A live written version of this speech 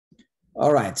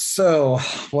All right, so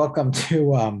welcome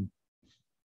to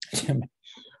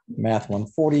Math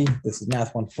 140. This is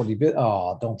Math 140.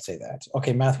 Oh, don't say that.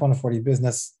 Okay, Math 140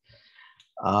 Business.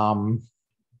 Um,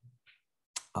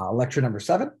 Lecture number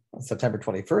 7, September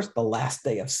 21st, the last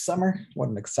day of summer. What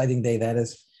an exciting day that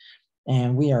is.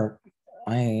 And we are,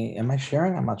 am I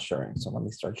sharing? I'm not sharing. So let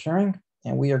me start sharing.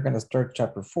 And we are going to start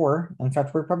chapter 4. In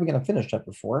fact, we're probably going to finish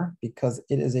chapter 4 because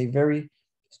it is a very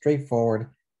straightforward,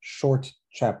 short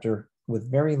chapter with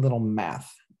very little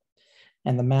math.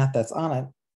 And the math that's on it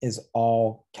is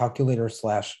all calculator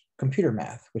 / computer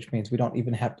math, which means we don't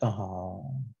even have to.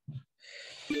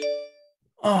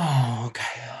 Okay.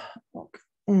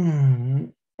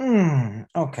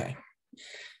 Okay.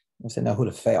 I say know who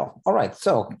to fail. All right.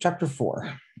 So, chapter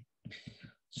 4.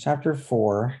 Chapter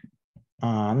 4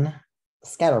 on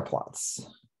scatter plots.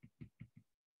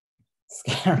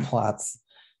 Scatter plots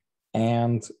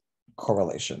and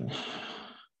correlation.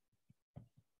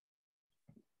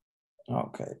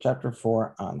 Okay, chapter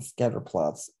 4 on scatter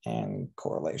plots and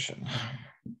correlation.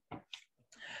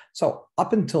 So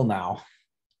up until now,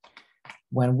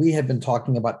 when we have been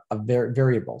talking about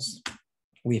variables,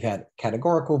 we've had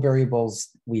categorical variables,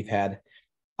 we've had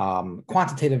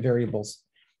quantitative variables,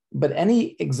 but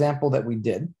any example that we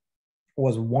did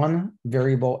was one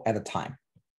variable at a time.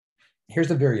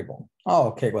 Here's a variable. Oh,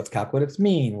 okay, let's calculate its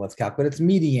mean. Let's calculate its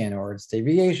median or its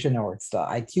deviation or its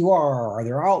IQR. Are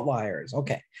there outliers?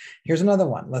 Okay, here's another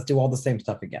one. Let's do all the same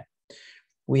stuff again.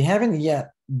 We haven't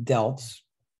yet dealt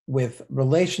with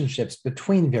relationships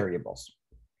between variables.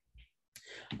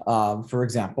 For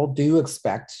example, do you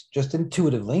expect, just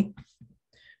intuitively,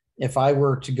 if I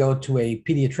were to go to a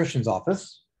pediatrician's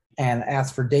office and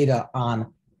ask for data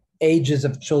on ages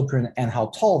of children and how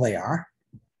tall they are,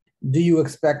 do you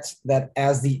expect that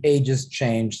as the ages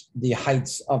change, the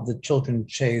heights of the children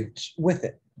change with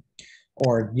it?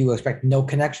 Or do you expect no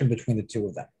connection between the two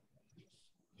of them?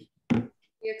 You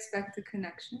expect a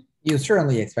connection? You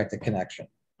certainly expect a connection.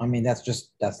 I mean, that's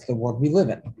the world we live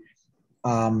in.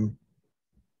 And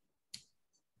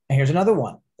here's another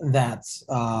one that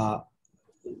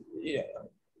you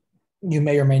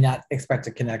may or may not expect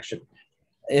a connection.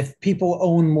 If people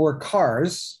own more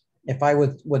cars, if I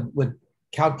would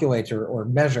calculate or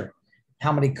measure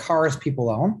how many cars people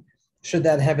own, should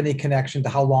that have any connection to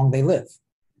how long they live?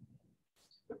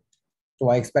 Do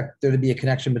I expect there to be a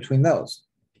connection between those?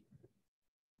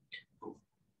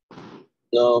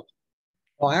 No.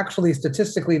 Well, actually,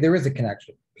 statistically, there is a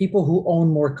connection. People who own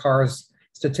more cars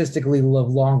statistically live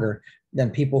longer than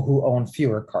people who own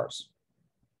fewer cars.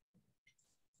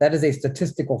 That is a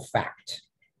statistical fact.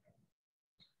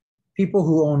 People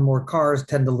who own more cars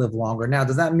tend to live longer. Now,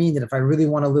 does that mean that if I really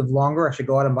want to live longer, I should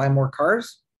go out and buy more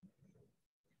cars?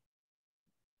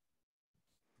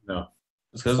 No.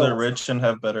 It's because they're rich and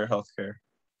have better health care.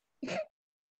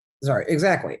 Sorry,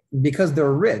 exactly. Because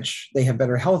they're rich, they have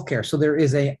better health care. So there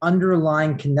is an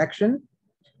underlying connection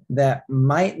that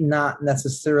might not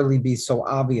necessarily be so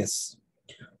obvious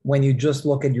when you just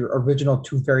look at your original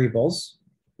two variables,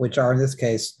 which are in this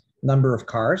case, number of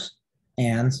cars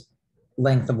and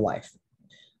length of life.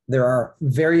 There are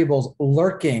variables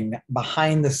lurking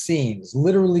behind the scenes,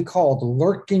 literally called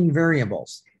lurking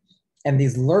variables. And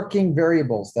these lurking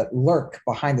variables that lurk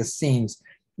behind the scenes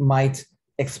might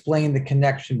explain the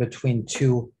connection between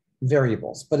two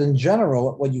variables. But in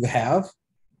general, what you have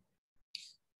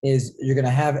is you're going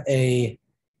to have a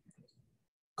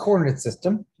coordinate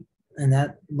system, and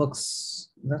that's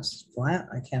flat.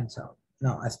 I can't tell.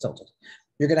 No, I tilted.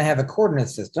 You're going to have a coordinate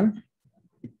system,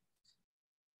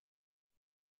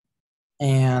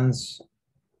 and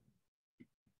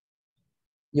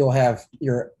you'll have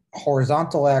your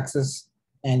horizontal axis,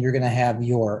 and you're going to have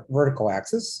your vertical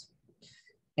axis.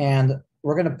 And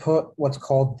we're going to put what's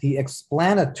called the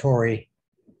explanatory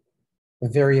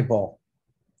variable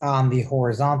on the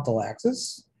horizontal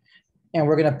axis. And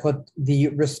we're going to put the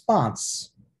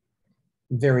response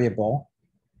variable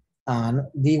on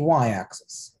the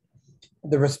y-axis.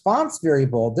 The response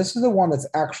variable, this is the one that's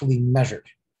actually measured.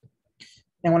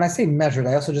 And when I say measured,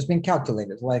 I also just mean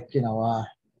calculated. Like,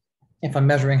 if I'm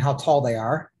measuring how tall they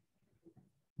are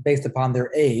based upon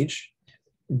their age,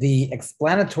 the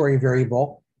explanatory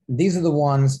variable, these are the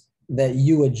ones that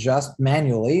you adjust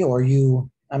manually, or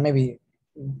maybe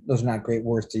those are not great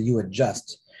words to you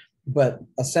adjust, but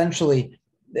essentially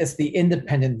it's the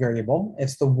independent variable.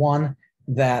 It's the one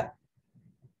that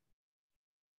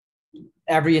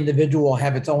every individual will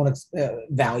have its own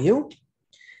value.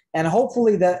 And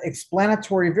hopefully that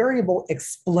explanatory variable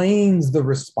explains the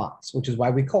response, which is why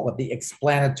we call it the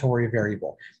explanatory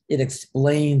variable. It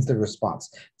explains the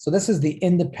response. So this is the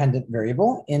independent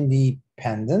variable,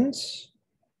 independent.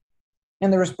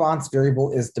 And the response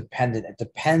variable is dependent. It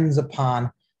depends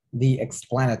upon the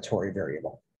explanatory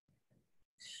variable.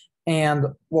 And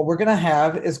what we're going to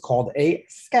have is called a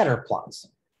scatter plot.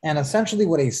 And essentially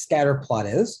what a scatter plot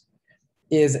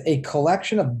is a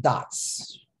collection of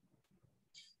dots.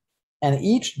 And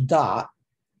each dot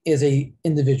is an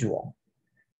individual.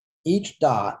 Each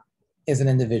dot is an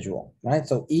individual, right?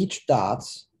 So each dot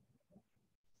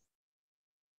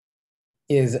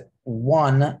is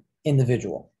one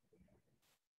individual.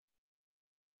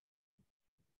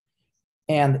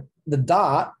 And the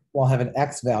dot will have an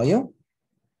X value,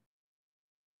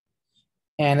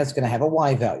 and it's going to have a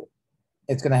Y value.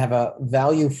 It's going to have a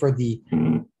value for the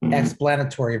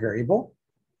explanatory variable,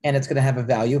 and it's going to have a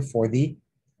value for the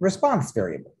response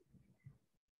variable.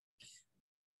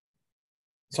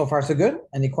 So far, so good.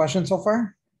 Any questions so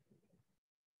far?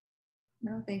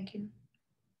 No, thank you.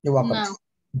 You're welcome.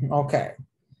 No. Okay.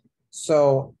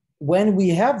 So when we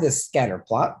have this scatter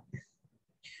plot,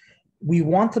 we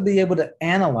want to be able to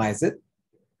analyze it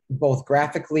both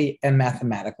graphically and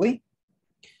mathematically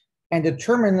and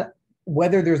determine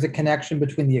whether there's a connection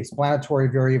between the explanatory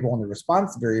variable and the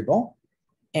response variable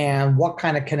and what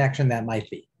kind of connection that might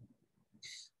be.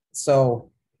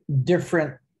 So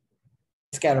different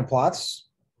scatter plots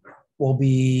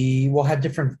will have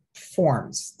different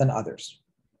forms than others.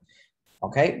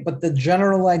 Okay, but the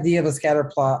general idea of a scatter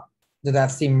plot, does that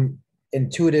seem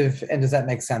intuitive and does that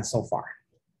make sense so far?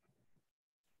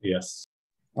 Yes.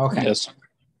 Okay. Yes.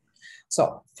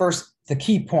 So first, the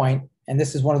key point, and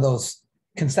this is one of those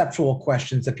conceptual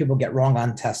questions that people get wrong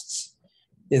on tests,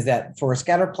 is that for a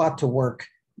scatter plot to work,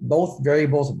 both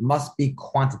variables must be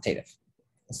quantitative.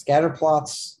 Scatter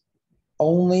plots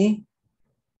only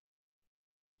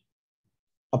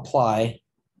apply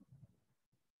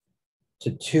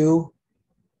to two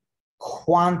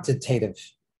quantitative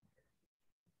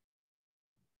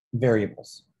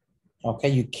variables. Okay,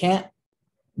 you can't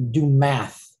do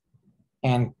math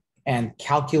and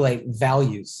calculate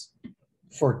values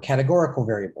for categorical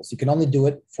variables. You can only do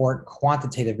it for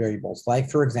quantitative variables, like,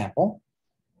 for example,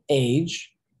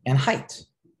 age and height.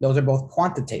 Those are both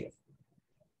quantitative.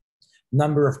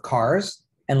 Number of cars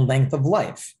and length of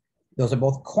life. Those are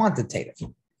both quantitative.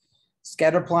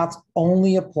 Scatter plots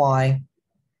only apply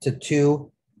to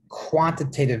two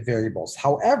quantitative variables.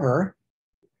 However,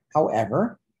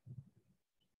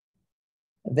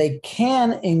 they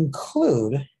can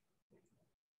include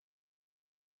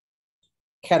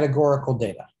categorical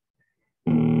data.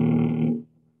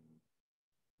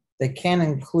 They can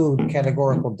include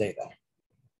categorical data.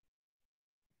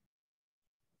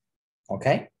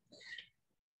 Okay?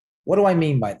 What do I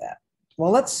mean by that? Well,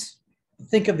 let's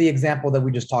think of the example that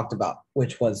we just talked about,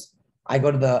 which was I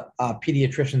go to the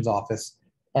pediatrician's office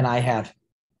and I have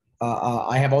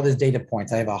all these data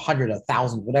points. I have 100,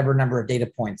 1,000, whatever number of data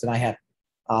points, and I have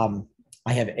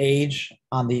age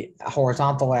on the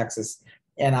horizontal axis,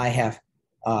 and I have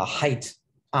height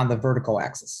on the vertical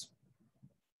axis.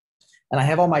 And I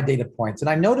have all my data points. And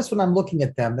I notice when I'm looking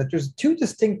at them that there's two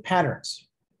distinct patterns,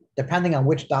 depending on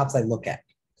which dots I look at.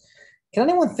 Can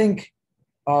anyone think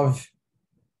of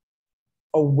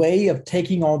a way of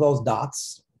taking all those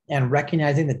dots and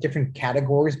recognizing that different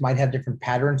categories might have different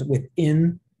patterns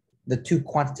within the two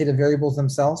quantitative variables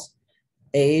themselves?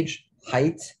 Age,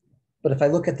 height. But if I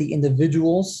look at the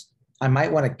individuals, I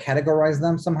might want to categorize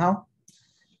them somehow.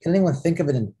 Can anyone think of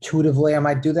an intuitive way I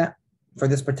might do that for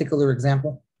this particular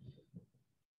example?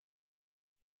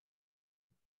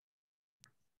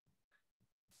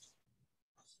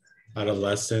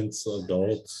 Adolescents,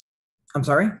 adults. I'm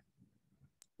sorry?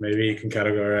 Maybe you can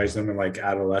categorize them in like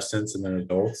adolescents and then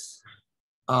adults.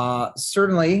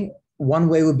 Certainly, one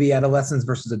way would be adolescents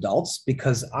versus adults,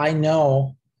 because I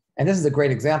know, and this is a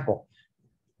great example,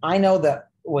 I know that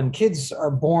when kids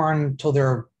are born till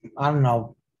they're, I don't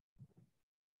know,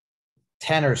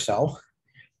 10 or so,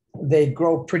 they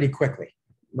grow pretty quickly,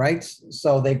 right?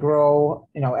 So they grow,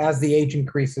 as the age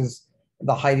increases,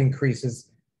 the height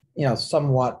increases,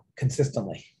 somewhat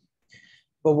consistently.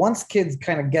 But once kids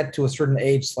kind of get to a certain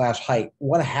age / height,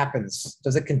 what happens?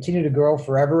 Does it continue to grow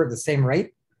forever at the same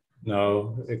rate?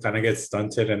 No, it kind of gets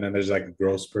stunted and then there's like a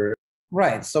growth spurt.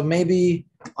 Right. So maybe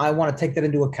I want to take that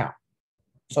into account.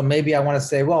 So maybe I want to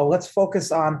say, well, let's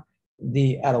focus on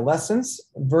the adolescents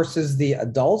versus the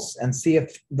adults and see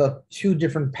if the two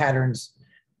different patterns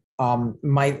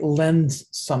might lend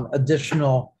some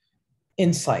additional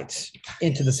insights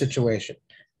into the situation.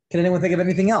 Can anyone think of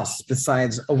anything else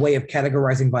besides a way of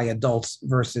categorizing by adults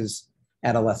versus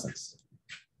adolescents?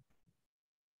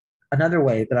 another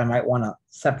way that I might want to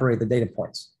separate the data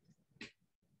points?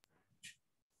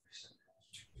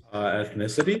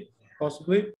 Ethnicity,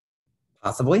 possibly.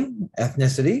 Possibly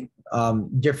ethnicity.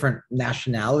 Different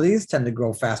nationalities tend to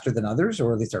grow faster than others,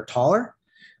 or at least are taller.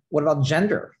 What about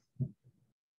gender?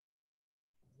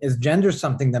 Is gender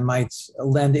something that might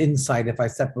lend insight if I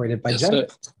separate it by Yes, gender?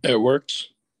 it works.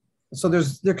 So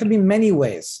there could be many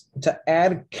ways to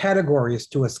add categories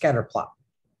to a scatter plot.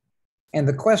 And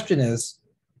the question is,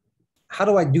 how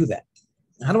do I do that?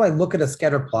 How do I look at a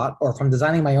scatter plot, or if I'm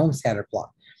designing my own scatter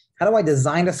plot, how do I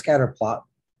design a scatter plot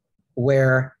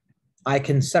where I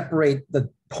can separate the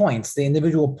points, the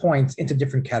individual points, into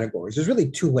different categories? There's really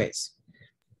two ways.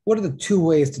 What are the two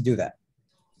ways to do that?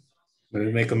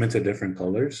 Maybe make them into different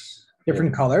colors.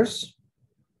 Different colors.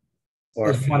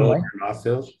 Or is one filled way. or not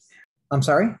filled. I'm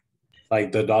sorry?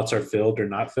 Like the dots are filled or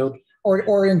not filled.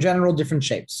 Or in general, different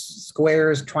shapes,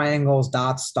 squares, triangles,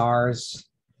 dots, stars,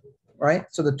 right?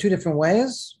 So the two different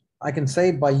ways I can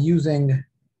say by using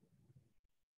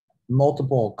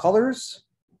multiple colors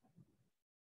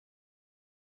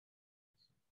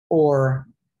or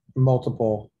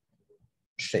multiple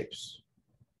shapes.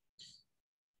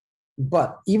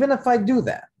 But even if I do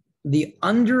that, the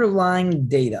underlying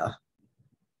data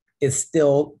is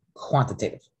still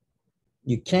quantitative.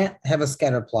 You can't have a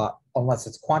scatter plot unless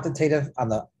it's quantitative on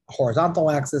the horizontal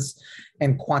axis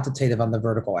and quantitative on the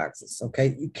vertical axis,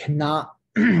 okay? You cannot,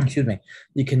 excuse me,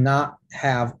 you cannot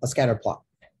have a scatter plot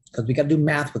because we got to do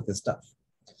math with this stuff.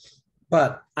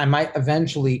 But I might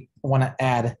eventually want to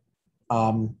add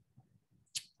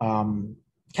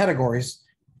categories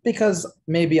because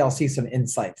maybe I'll see some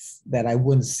insights that I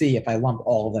wouldn't see if I lump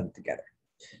all of them together.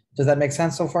 Does that make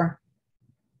sense so far?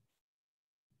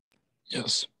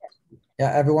 Yes.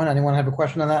 Yeah, everyone, anyone have a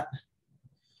question on that?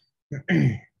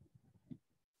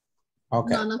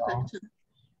 Okay. Non-affected.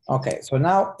 Okay, so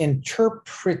now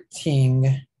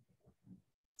interpreting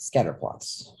scatter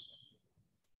plots.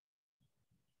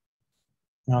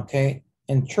 Okay,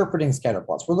 interpreting scatter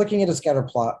plots. We're looking at a scatter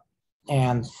plot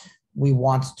and we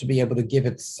want to be able to give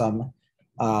it some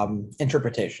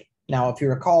interpretation. Now, if you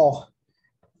recall,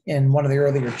 in one of the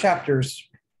earlier chapters,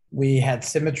 we had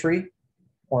symmetry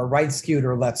or right skewed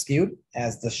or left skewed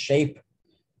as the shape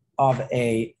of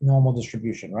a normal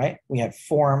distribution, right? We had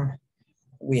form,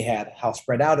 we had how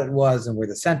spread out it was and where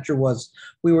the center was.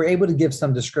 We were able to give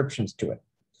some descriptions to it.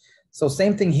 So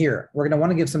same thing here. We're going to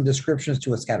want to give some descriptions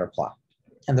to a scatter plot.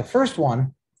 And the first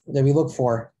one that we look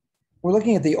for, we're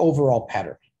looking at the overall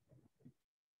pattern.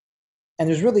 And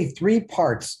there's really three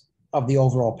parts of the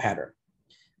overall pattern.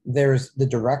 There's the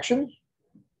direction,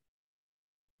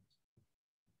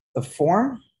 the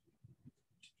form,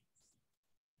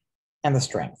 and the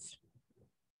strength.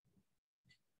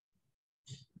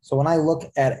 So when I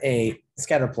look at a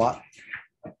scatter plot,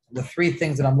 the three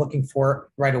things that I'm looking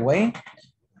for right away,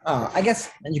 I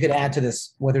guess you could add to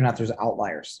this whether or not there's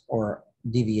outliers or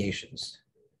deviations.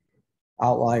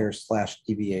 Outliers /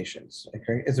 deviations.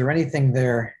 Okay. Is there anything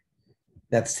there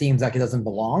that seems like it doesn't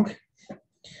belong?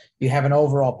 You have an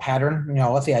overall pattern. You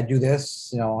know, let's say I do this,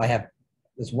 you know, I have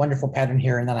this wonderful pattern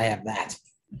here and then I have that.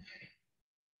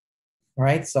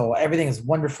 Right? So everything is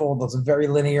wonderful, it's very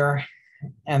linear,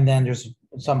 and then there's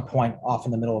some point off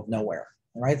in the middle of nowhere.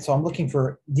 Right? So I'm looking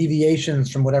for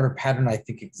deviations from whatever pattern I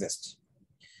think exists.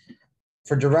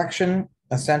 For direction,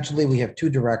 essentially we have two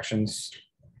directions,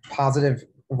 positive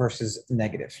versus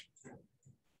negative.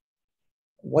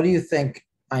 What do you think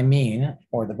I mean,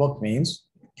 or the book means,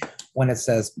 when it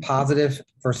says positive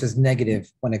versus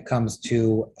negative when it comes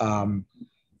to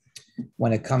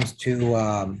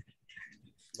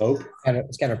Slope,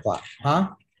 scatter plot,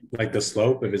 huh? like the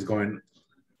slope, if it's going.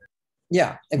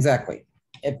 Yeah, exactly.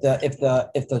 If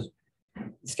the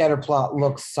scatter plot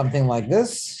looks something like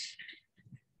this,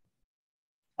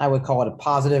 I would call it a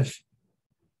positive.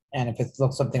 And if it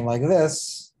looks something like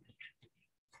this,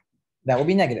 that would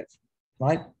be negative,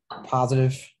 right?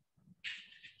 Positive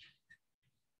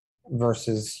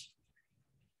versus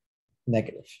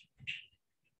negative.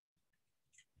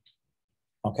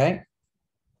 Okay.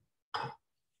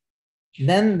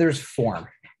 Then there's form.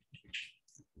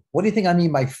 What do you think I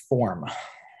mean by form?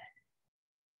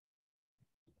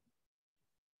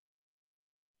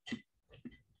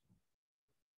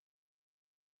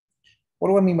 What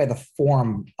do I mean by the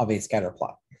form of a scatter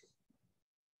plot?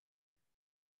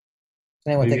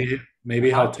 Anyone think? Maybe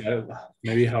how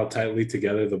tightly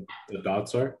together the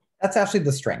dots are. That's actually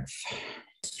the strength.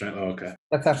 Oh, okay.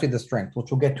 That's actually the strength,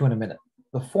 which we'll get to in a minute.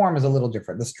 The form is a little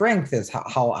different. The strength is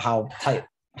how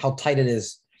tight it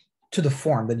is to the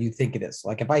form that you think it is.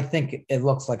 Like if I think it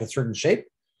looks like a certain shape,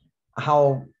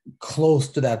 how close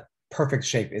to that perfect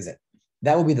shape is it?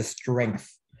 That will be the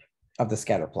strength of the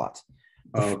scatter plot.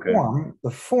 The Okay.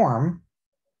 form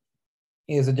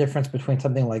is a difference between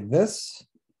something like this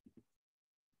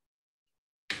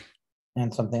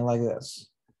and something like this.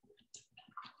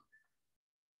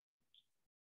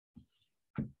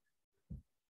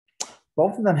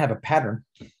 Both of them have a pattern.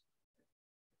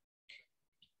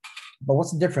 But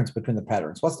what's the difference between the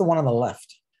patterns? What's the one on the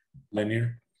left?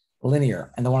 Linear.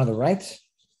 Linear. And the one on the right?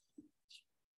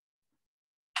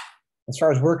 As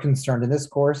far as we're concerned, in this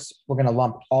course, we're going to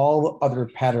lump all other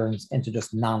patterns into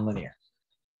just nonlinear.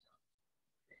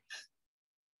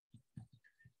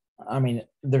 I mean,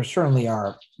 there certainly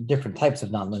are different types of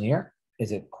nonlinear.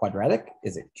 Is it quadratic?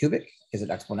 Is it cubic? Is it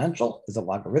exponential? Is it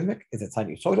logarithmic? Is it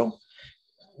sinusoidal?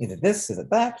 Either this, is it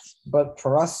that? But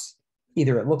for us,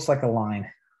 either it looks like a line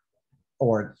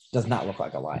or does not look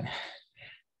like a line.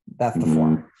 That's the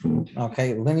form.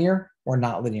 Okay, linear or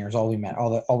not linear is all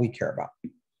we care about.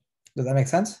 Does that make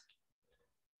sense?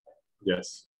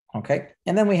 Yes. Okay,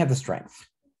 and then we have the strength.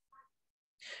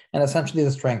 And essentially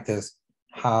the strength is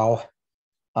how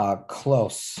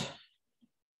close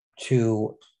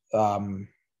to I'm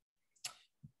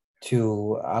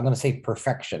going to say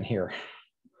perfection here.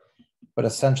 But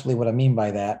essentially what I mean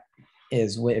by that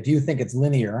is if you think it's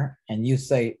linear and you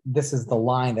say this is the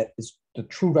line that is the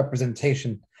true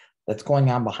representation that's going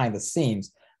on behind the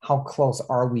scenes, how close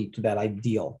are we to that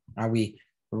ideal? Are we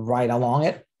right along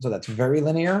it? So that's very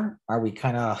linear. Are we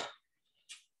kind of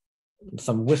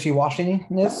some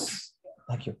wishy-washiness?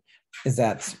 Like, is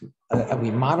that, are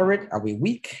we moderate? Are we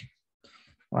weak?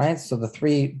 Right? So the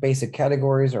three basic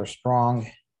categories are strong,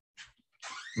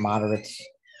 moderate,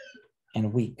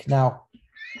 and weak. Now,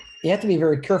 you have to be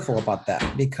very careful about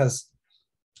that because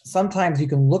sometimes you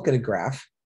can look at a graph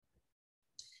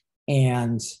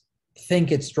and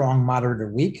think it's strong, moderate,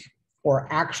 or weak, or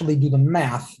actually do the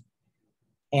math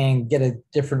and get a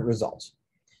different result.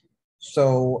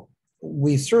 So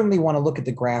we certainly want to look at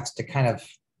the graphs to kind of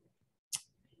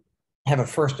have a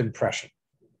first impression.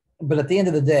 But at the end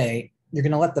of the day, you're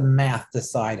going to let the math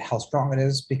decide how strong it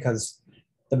is because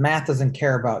the math doesn't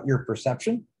care about your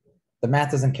perception. The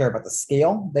math doesn't care about the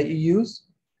scale that you use.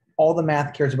 All the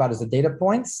math cares about is the data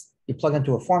points. You plug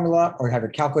into a formula or have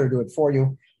your calculator do it for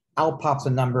you. Out pops a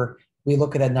number. We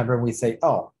look at that number and we say,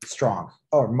 oh, strong,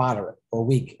 or moderate, or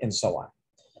weak, and so on.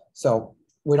 So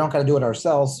we don't got to do it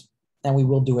ourselves, and we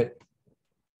will do it.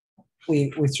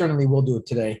 We certainly will do it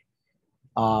today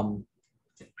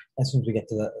as soon as we get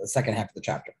to the second half of the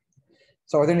chapter.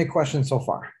 So are there any questions so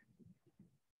far?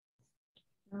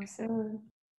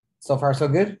 So far, so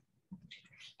good?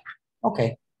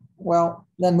 Okay, well,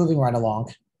 then moving right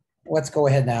along, let's go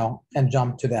ahead now and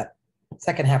jump to that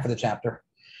second half of the chapter,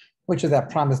 which is that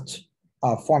promised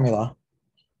formula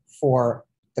for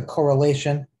the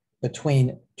correlation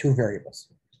between two variables.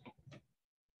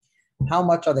 How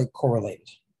much are they correlated?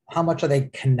 How much are they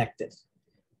connected?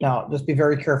 Now, just be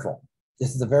very careful.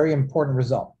 This is a very important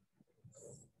result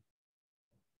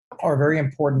or a very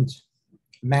important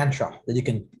mantra that you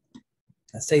can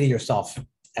say to yourself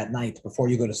at night before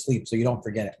you go to sleep so you don't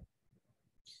forget it.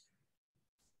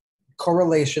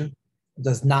 Correlation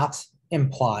does not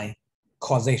imply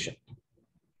causation.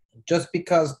 Just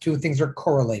because two things are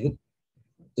correlated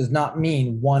does not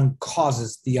mean one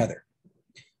causes the other.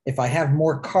 If I have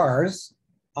more cars,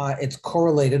 it's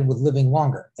correlated with living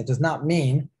longer. It does not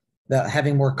mean that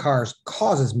having more cars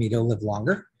causes me to live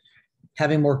longer.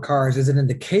 Having more cars is an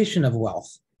indication of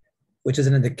wealth, which is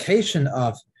an indication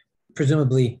of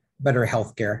presumably better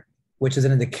healthcare, which is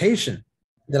an indication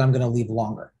that I'm going to live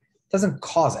longer. It doesn't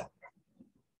cause it.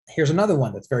 Here's another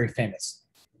one that's very famous.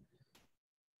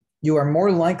 You are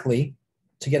more likely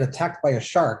to get attacked by a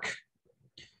shark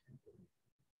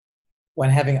when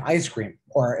having ice cream,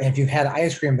 or if you've had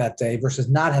ice cream that day versus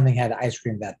not having had ice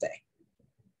cream that day.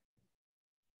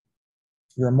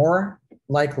 You're more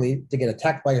likely to get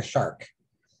attacked by a shark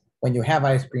when you have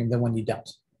ice cream than when you don't.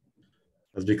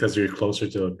 That's because you're closer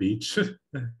to a beach.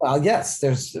 Well, yes,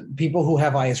 there's people who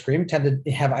have ice cream, tend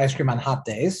to have ice cream on hot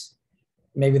days.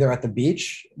 Maybe they're at the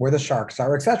beach where the sharks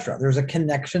are, etc. There's a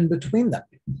connection between them.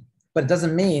 But it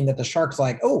doesn't mean that the shark's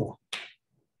like, oh,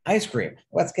 ice cream,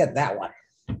 let's get that one,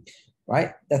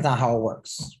 right? That's not how it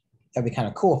works. That'd be kind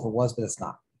of cool if it was, but it's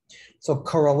not. So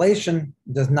correlation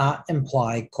does not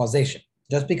imply causation.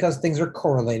 Just because things are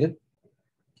correlated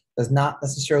does not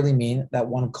necessarily mean that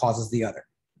one causes the other.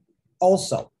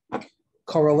 Also,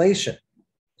 correlation.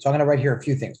 So I'm going to write here a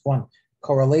few things. One,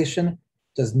 correlation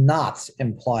does not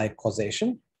imply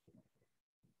causation.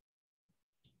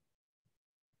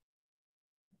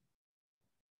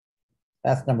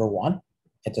 That's number one.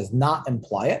 It does not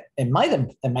imply it. It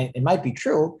might be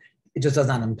true. It just does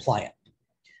not imply it.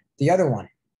 The other one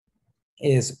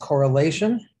is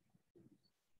correlation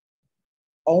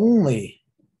only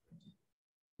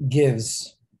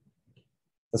gives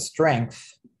the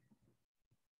strength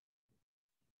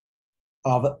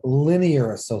of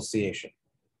linear association.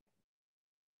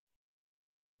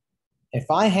 If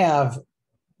I have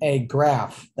a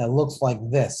graph that looks like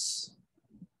this,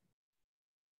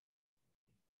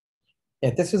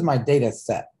 if this is my data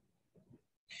set,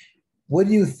 would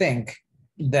you think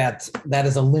that that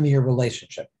is a linear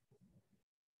relationship?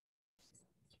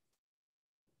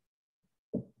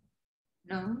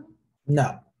 No.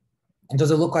 No. And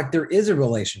does it look like there is a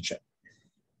relationship?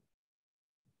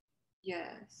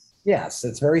 Yes. Yes,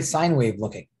 it's very sine wave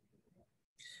looking.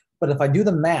 But if I do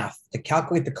the math to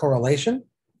calculate the correlation,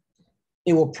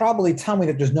 it will probably tell me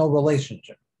that there's no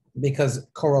relationship because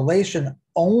correlation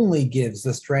only gives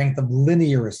the strength of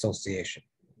linear association.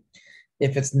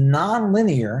 If it's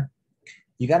non-linear,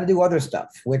 you got to do other stuff,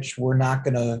 which we're not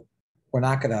gonna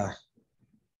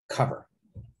cover.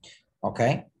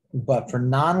 Okay, but for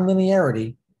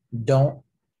non-linearity, don't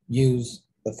use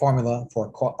the formula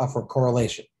for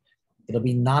correlation. It'll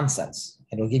be nonsense.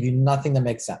 It'll give you nothing that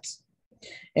makes sense.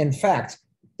 In fact,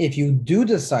 if you do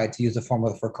decide to use a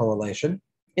formula for correlation,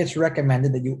 it's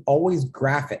recommended that you always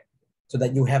graph it so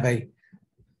that you have a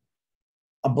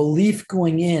belief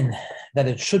going in that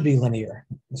it should be linear.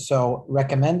 So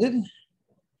recommended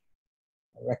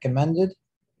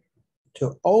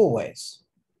to always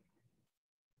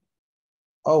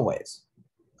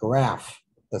graph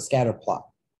the scatter plot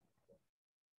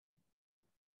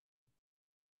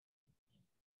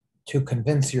to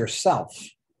convince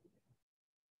yourself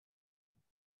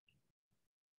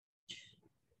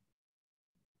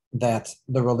that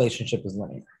the relationship is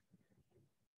linear.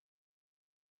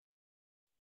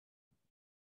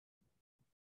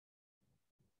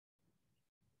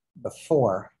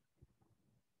 Before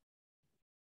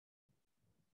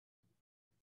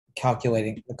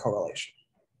calculating the correlation.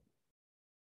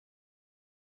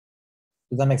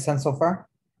 Does that make sense so far?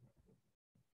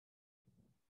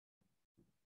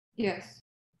 Yes.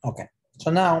 Okay,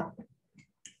 so now,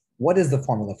 what is the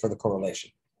formula for the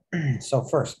correlation? So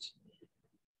first,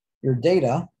 your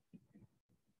data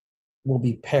will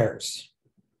be pairs.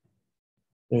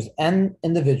 There's n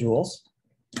individuals.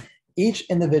 Each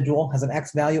individual has an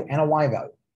x value and a y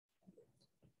value.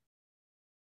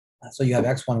 So you have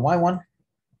x1, y1,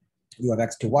 you have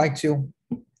x2, y2,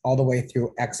 all the way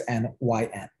through xn,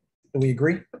 yn. Do we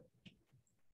agree?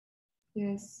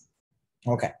 Yes.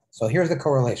 Okay, so here's the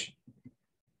correlation.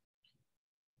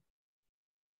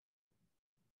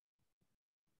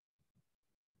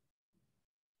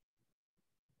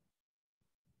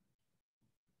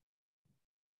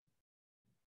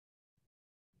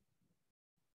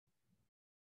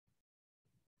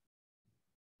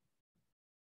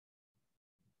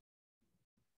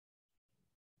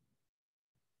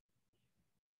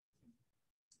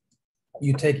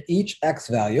 You take each x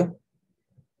value,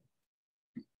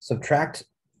 subtract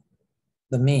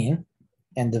the mean,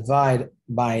 and divide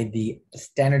by the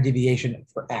standard deviation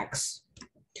for x.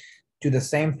 Do the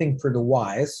same thing for the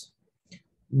y's.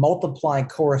 Multiply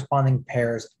corresponding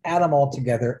pairs, add them all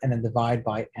together, and then divide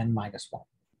by n minus 1.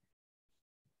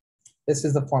 This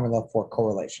is the formula for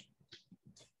correlation.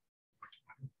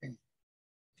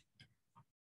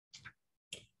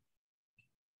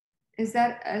 Is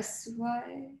that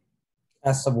SY?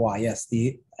 S sub y, yes,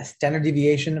 the standard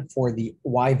deviation for the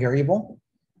y variable,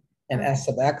 and S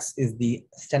sub x is the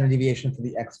standard deviation for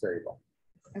the x variable.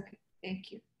 Okay,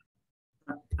 thank you.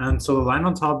 And so the line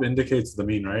on top indicates the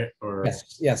mean, right? Or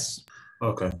Yes, yes.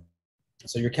 okay.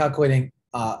 So you're calculating,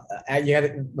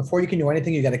 before you can do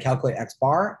anything, you got to calculate x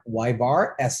bar, y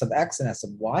bar, S sub x, and S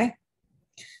sub y.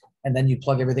 And then you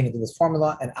plug everything into this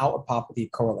formula and out would pop the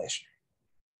correlation.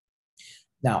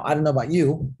 Now, I don't know about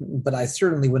you, but I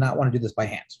certainly would not want to do this by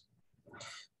hand.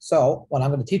 So what I'm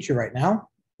going to teach you right now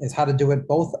is how to do it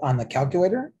both on the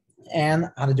calculator and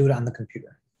how to do it on the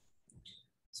computer.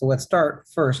 So let's start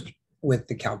first with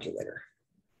the calculator.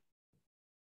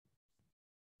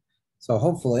 So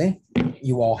hopefully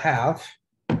you all have,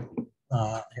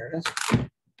 here it is.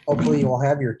 Hopefully you all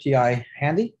have your TI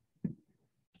handy.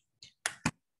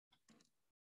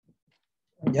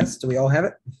 Yes, do we all have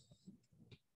it?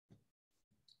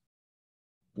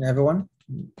 Everyone?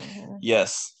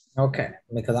 Yes. Okay,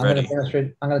 because I'm going Ready. to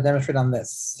demonstrate. I'm going to demonstrate on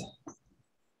this.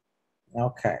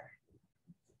 Okay.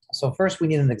 So first, we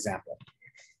need an example.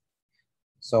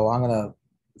 So I'm going to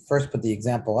first put the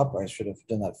example up. I should have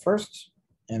done that first,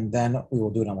 and then we will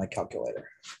do it on my calculator.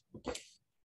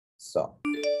 So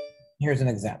here's an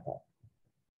example.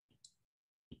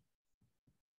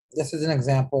 This is an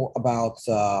example about,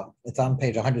 it's on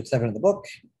page 107 of the book.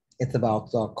 It's about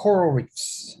coral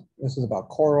reefs. This is about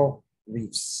coral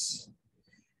reefs.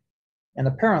 And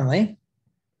apparently,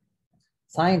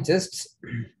 scientists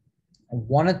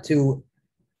wanted to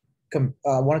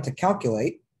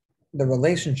calculate the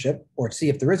relationship, or see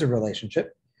if there is a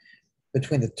relationship,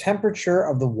 between the temperature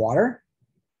of the water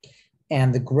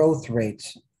and the growth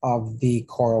rate of the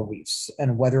coral reefs,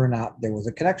 and whether or not there was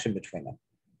a connection between them.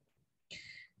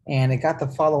 And it got the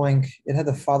following, it had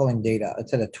the following data. It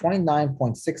said at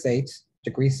 29.68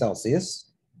 degrees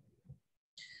Celsius,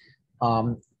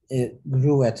 it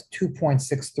grew at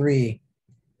 2.63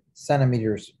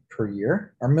 centimeters per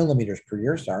year, or millimeters per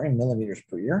year, sorry, millimeters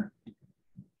per year.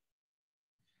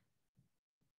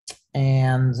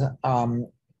 And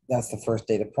that's the first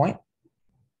data point.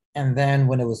 And then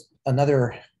when it was,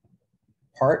 another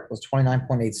part was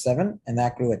 29.87, and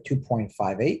that grew at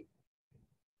 2.58.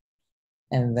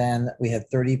 And then we had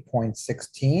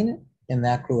 30.16, and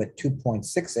that grew at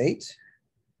 2.68.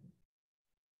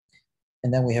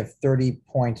 And then we have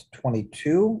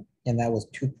 30.22, and that was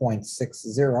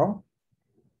 2.60.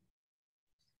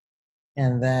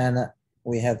 And then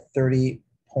we had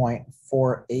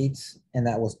 30.48, and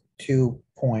that was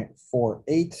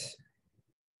 2.48.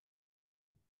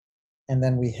 And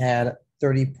then we had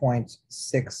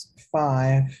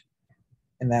 30.65,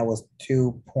 and that was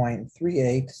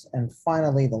 2.38. And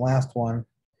finally, the last one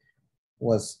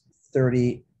was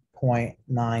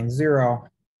 30.90,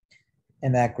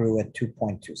 and that grew at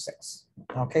 2.26.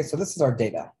 Okay, so this is our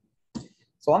data.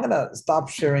 So I'm gonna stop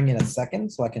sharing in a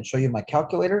second so I can show you my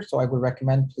calculator. So I would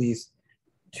recommend please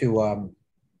to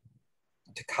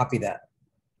copy that.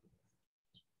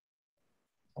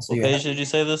 So What you page have did you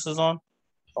say this is on?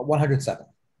 107.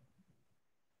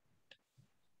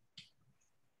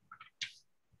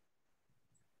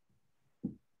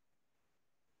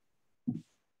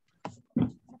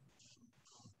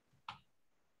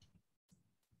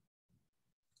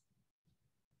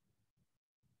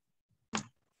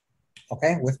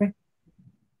 Okay, with me?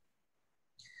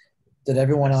 Did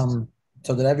everyone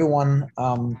did everyone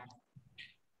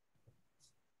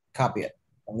copy it?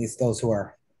 At least those who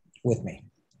are with me.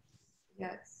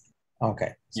 Yes.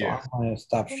 Okay, so Yeah. I'm going to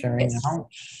stop sharing Yes. now.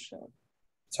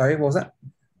 Sorry, what was that?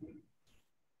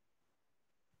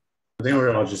 I think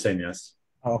we're all just saying yes.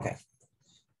 Oh, okay.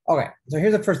 Okay, so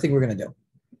here's the first thing we're going to do.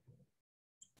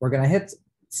 We're going to hit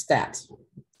stat.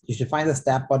 You should find the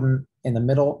stat button in the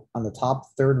middle on the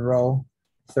top third row,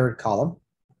 third column.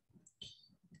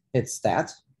 Hit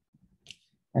stat.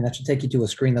 And that should take you to a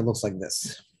screen that looks like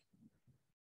this.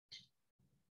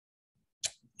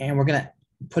 And we're going to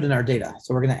put in our data.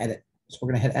 So we're going to edit. So we're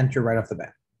going to hit enter right off the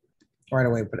bat. Right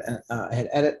away, hit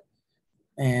edit.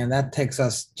 And that takes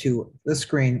us to this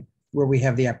screen where we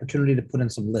have the opportunity to put in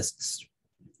some lists.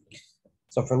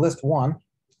 So for list one,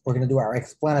 we're going to do our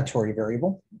explanatory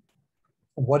variable.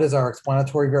 What is our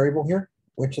explanatory variable here?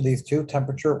 Which of these two,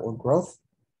 temperature or growth?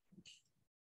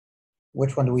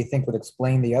 Which one do we think would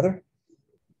explain the other?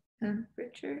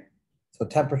 Temperature. So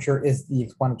temperature is the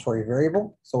explanatory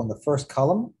variable. So in the first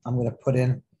column, I'm going to put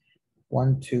in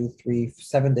 1, 2, 3,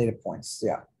 7 data points.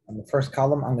 Yeah. In the first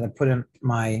column, I'm going to put in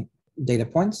my data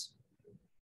points.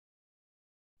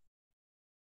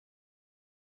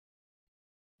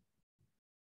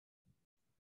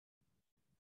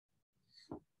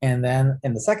 And then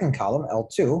in the second column,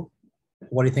 L2,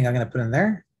 what do you think I'm going to put in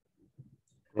there?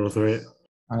 Growth rate.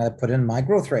 I'm going to put in my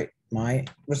growth rate, my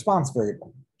response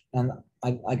variable. And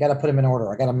I got to put them in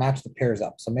order. I got to match the pairs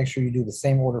up. So make sure you do the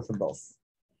same order for both.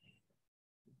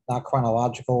 Not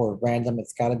chronological or random.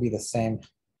 It's got to be the same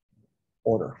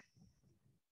order.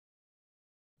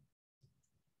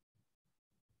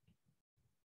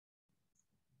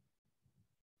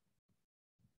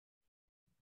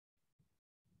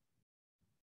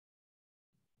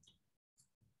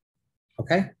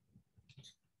 Okay.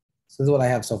 So this is what I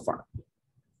have so far.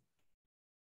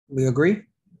 We agree?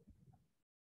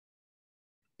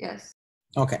 Yes.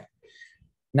 Okay.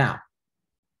 Now,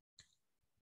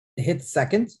 hit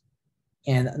second,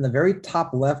 and in the very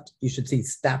top left, you should see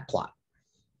stat plot.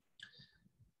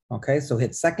 Okay, so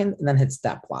hit second and then hit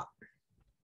stat plot.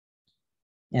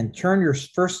 And turn your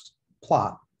first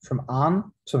plot from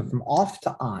on, so from off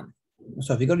to on.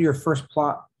 So if you go to your first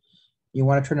plot, you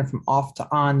want to turn it from off to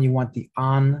on. You want the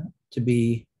on to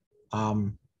be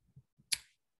highlighted.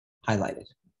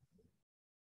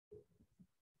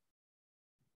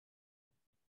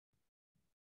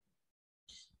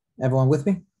 Everyone with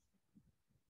me?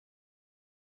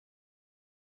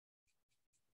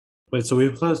 Wait, so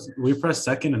we press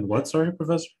second and what? Sorry,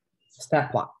 Professor.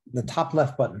 Stat plot, the top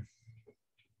left button.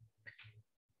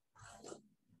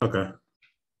 Okay.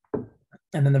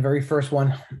 And then the very first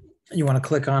one you want to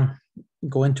click on,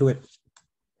 go into it,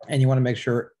 and you want to make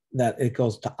sure that it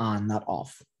goes to on, not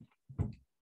off.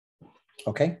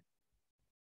 Okay?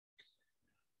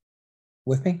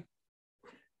 With me?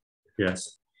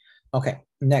 Yes. Okay,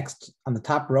 next on the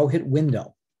top row, hit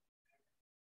window.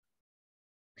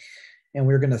 And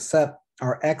we're going to set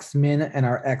our X min and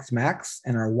our X max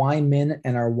and our Y min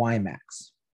and our Y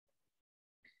max.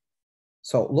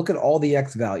 So look at all the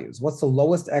X values. What's the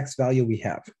lowest X value we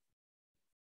have?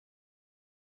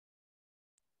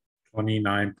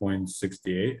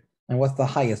 29.68. And what's the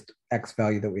highest X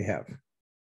value that we have?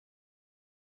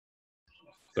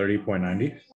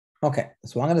 30.90. Okay,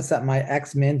 so I'm going to set my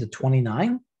X min to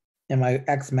 29 and my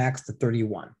X max to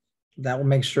 31. That will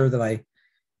make sure that I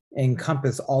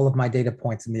encompass all of my data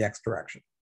points in the X direction.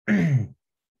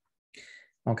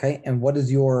 Okay, and what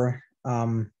is your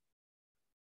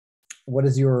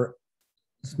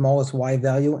smallest Y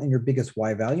value and your biggest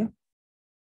Y value?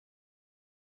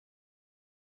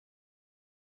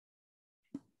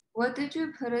 What did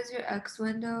you put as your X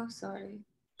window? Sorry.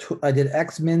 I did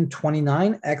X min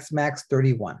 29, X max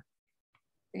 31.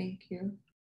 Thank you.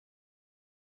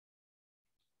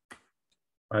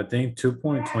 I think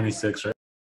 2.26, right?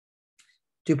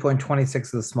 2.26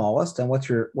 is the smallest. And what's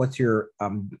your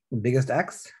biggest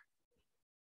X?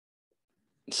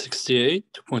 68,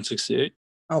 2.68.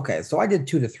 Okay, so I did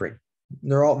 2 to 3.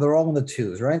 They're all in the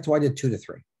twos, right? So I did 2 to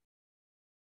 3.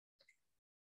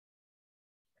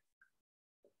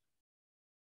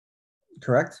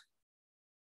 Correct?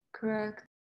 Correct.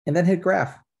 And then hit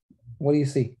graph. What do you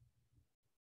see?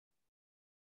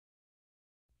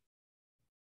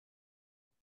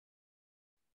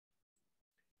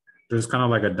 There's kind of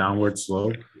like a downward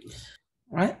slope.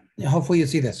 All right. Hopefully you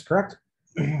see this, correct?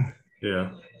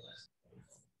 Yeah.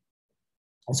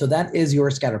 So that is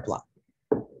your scatter plot.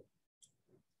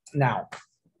 Now,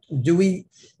 do we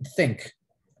think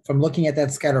from looking at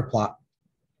that scatter plot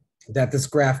that this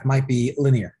graph might be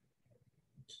linear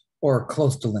or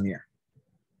close to linear?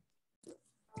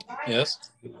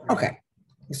 Yes. Okay.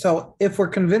 So if we're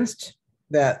convinced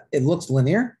that it looks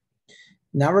linear,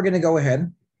 now we're going to go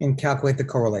ahead and calculate the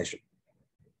correlation.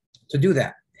 To do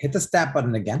that, hit the stat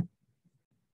button again.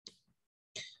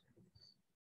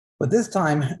 But this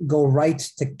time, go right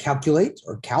to calculate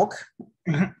or calc.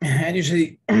 And you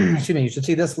should, excuse me, you should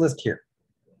see this list here.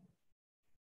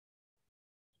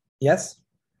 Yes?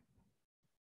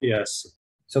 Yes.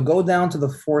 So go down to the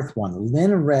fourth one,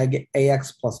 lin reg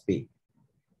AX plus B.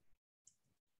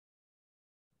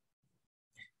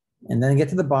 And then get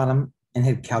to the bottom and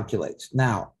hit calculate.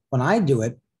 Now, when I do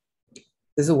it,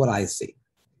 this is what I see.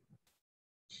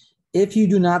 If you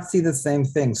do not see the same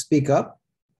thing, speak up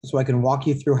so I can walk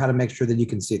you through how to make sure that you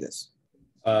can see this.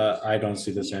 I don't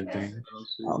see the same thing.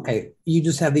 Okay, you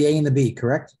just have the A and the B,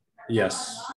 correct?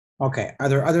 Yes. Okay, are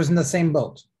there others in the same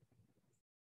boat?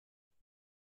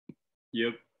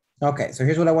 Yep. Okay, so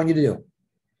here's what I want you to do.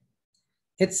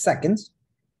 Hit seconds,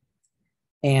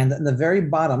 and in the very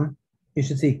bottom, you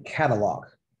should see catalog,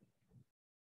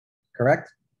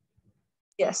 correct?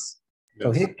 Yes.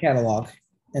 So hit catalog,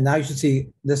 and now you should see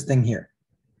this thing here.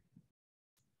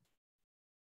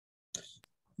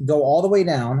 Go all the way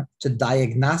down to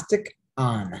diagnostic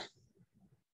on.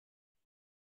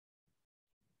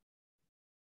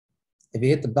 If you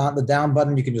hit the down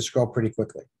button, you can just scroll pretty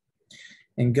quickly.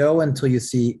 And go until you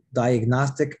see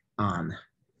diagnostic on.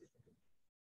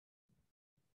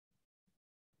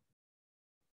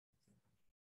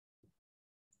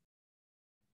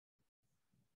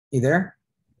 You there?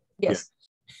 Yes.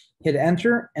 Hit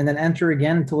enter and then enter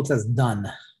again until it says done.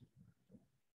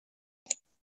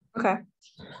 Okay.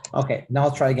 Okay, now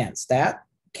let's try again. Stat,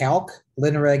 calc,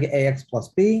 linreg AX plus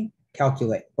B,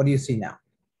 calculate. What do you see now?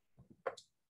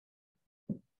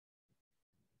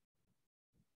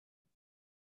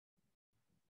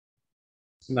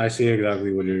 I see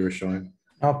exactly what you were showing.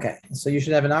 Okay, so you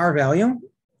should have an R value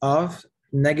of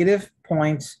negative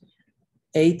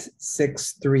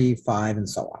 0.8635 and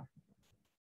so on.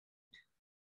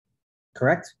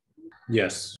 Correct?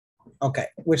 Yes. Okay,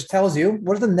 which tells you,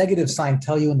 what does the negative sign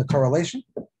tell you in the correlation?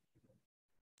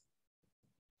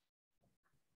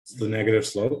 It's the negative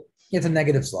slope. It's a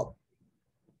negative slope.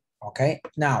 Okay,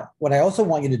 now what I also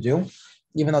want you to do,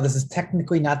 even though this is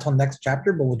technically not till next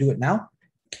chapter, but we'll do it now.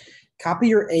 Copy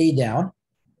your A down.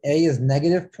 A is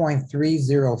negative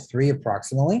 0.303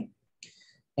 approximately.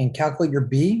 And calculate your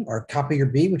B, or copy your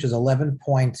B, which is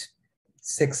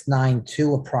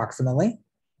 11.692 approximately.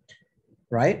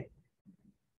 Right?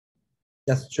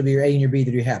 That should be your A and your B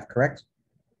that you have, correct?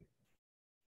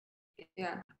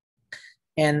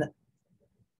 And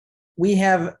we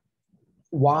have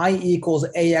y equals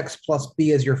ax plus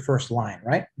b as your first line,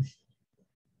 right?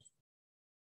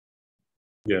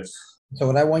 Yes. So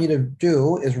what I want you to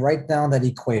do is write down that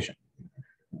equation,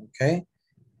 okay?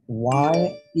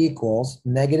 Y equals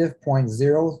negative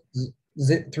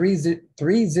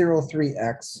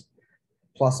 0.0303x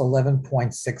plus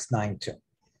 11.692.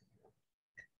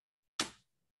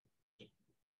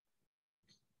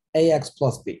 AX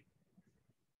plus B.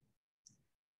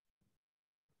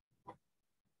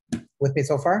 With me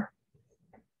so far?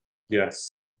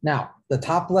 Yes. Now, the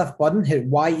top left button, hit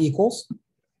Y equals.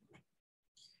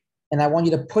 And I want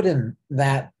you to put in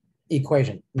that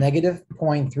equation, negative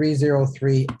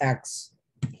 0.303x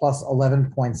plus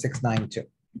 11.692.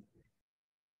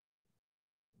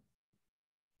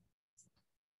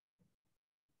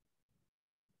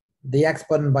 The X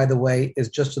button, by the way, is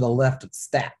just to the left of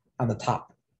stat on the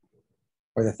top,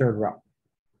 or the third row.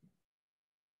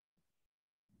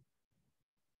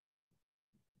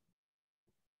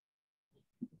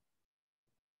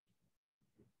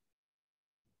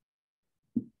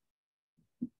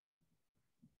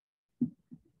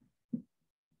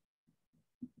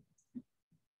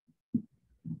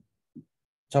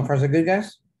 So far, so good,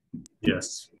 guys?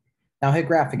 Yes. Now hit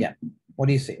graph again. What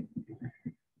do you see?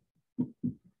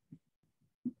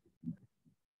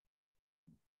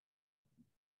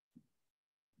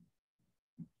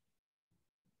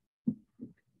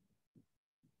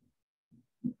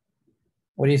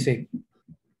 What do you see?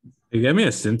 They gave me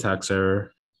a syntax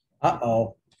error.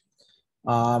 Uh-oh.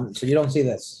 So you don't see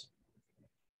this.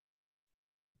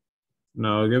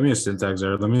 No, give me a syntax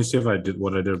error. Let me see if I did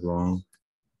what I did wrong.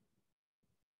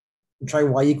 Try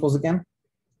Y equals again.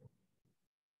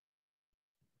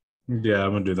 Yeah,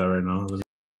 I'm gonna do that right now.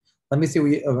 Let me see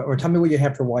what you, or tell me what you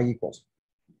have for Y equals.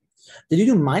 Did you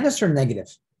do minus or negative?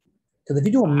 Because if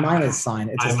you do a minus sign,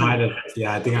 it's I might have.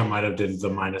 Yeah, I think I might have did the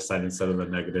minus sign instead of the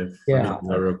negative. Let me Yeah. do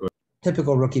that real quick.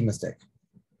 typical rookie mistake.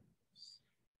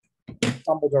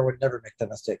 Dumbledore would never make that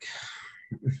mistake.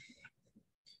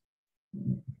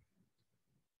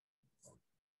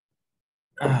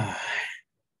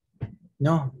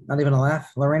 No, not even a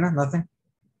laugh. Lorena, nothing?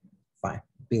 Fine,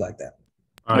 be like that.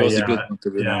 All That right, was a yeah, good one,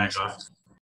 to be yeah, I honest. got it.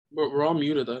 But we're all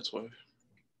muted, that's why.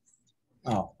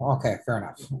 Oh, okay, fair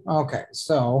enough. Okay,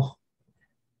 so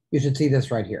you should see this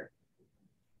right here.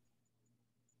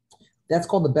 That's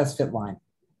called the best fit line.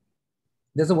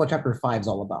 This is what chapter 5 is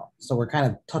all about. So we're kind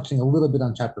of touching a little bit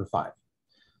on chapter 5.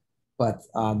 But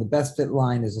the best fit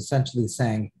line is essentially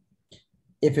saying,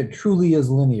 if it truly is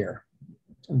linear,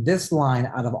 this line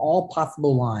out of all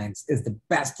possible lines is the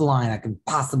best line I can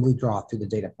possibly draw through the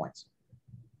data points.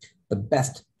 The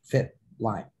best fit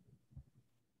line.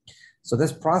 So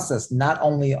this process not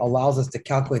only allows us to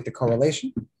calculate the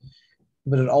correlation,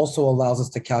 but it also allows us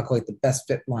to calculate the best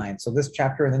fit line. So this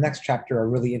chapter and the next chapter are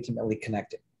really intimately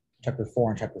connected, chapter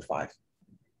 4 and chapter 5.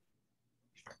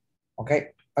 Okay,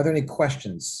 are there any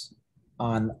questions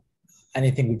on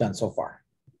anything we've done so far?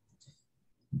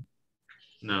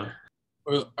 No.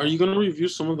 Are you going to review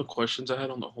some of the questions I had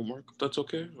on the homework, if that's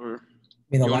okay? Or I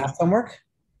mean, the You want- last homework?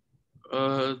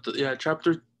 yeah,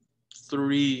 chapter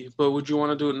 3. But would you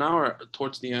want to do it now or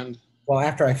towards the end? Well,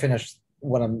 after I finish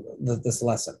what I'm this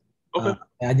lesson. Okay.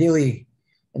 Ideally,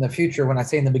 in the future, when I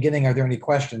say in the beginning, are there any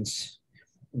questions?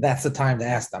 That's the time to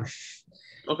ask them.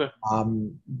 Okay.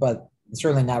 But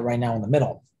certainly not right now in the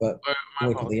middle, but My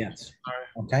wait till the apologies. end. Sorry.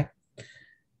 Okay. Is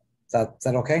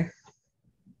that okay?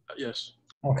 Yes.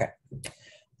 Okay.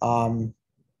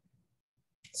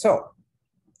 So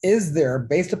is there,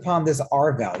 based upon this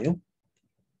R value,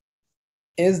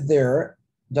 does this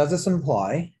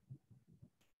imply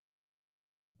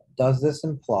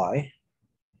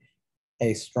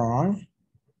a strong,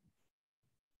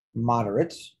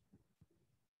 moderate,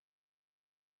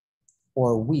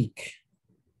 or weak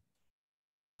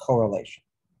correlation?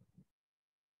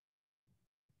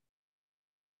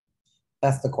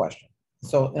 That's the question.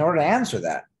 So in order to answer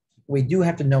that, we do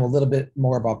have to know a little bit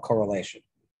more about correlation.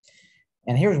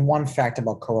 And here's one fact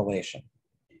about correlation.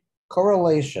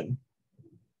 Correlation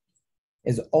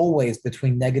is always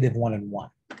between -1 and 1.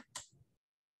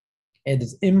 It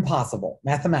is impossible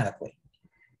mathematically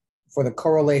for the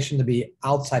correlation to be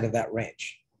outside of that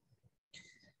range.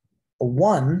 A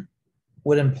 1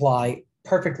 would imply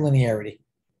perfect linearity.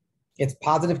 It's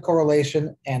positive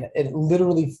correlation and it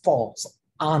literally falls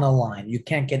on a line. You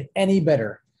can't get any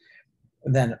better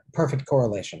than perfect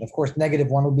correlation. Of course,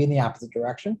 -1 would be in the opposite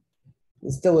direction.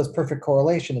 It still is perfect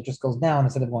correlation. It just goes down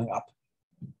instead of going up.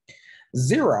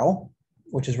 0,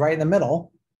 which is right in the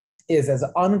middle, is as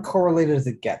uncorrelated as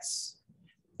it gets.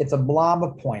 It's a blob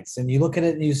of points. And you look at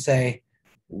it and you say,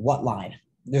 What line?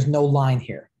 There's no line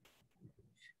here.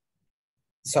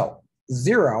 So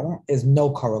 0 is no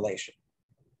correlation.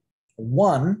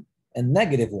 1 and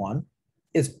 -1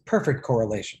 is perfect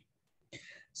correlation.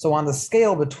 So on the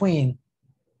scale between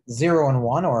 0 and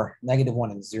 1, or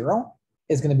 -1 and 0,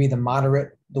 is going to be the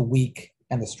moderate, the weak,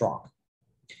 and the strong.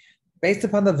 Based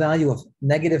upon the value of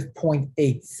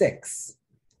 -0.86,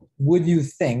 would you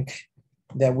think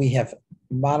that we have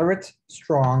moderate,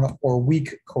 strong, or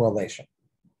weak correlation?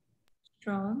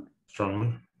 Strong.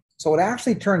 Strong. So it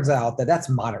actually turns out that that's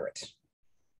moderate.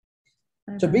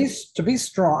 To be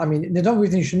strong, I mean, there's no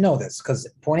reason you should know this, because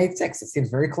 0.86, it seems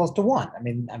very close to 1. I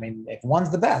mean, if 1's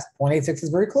the best, 0.86 is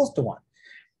very close to 1.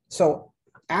 So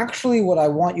actually what I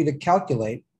want you to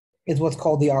calculate is what's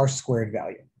called the R-squared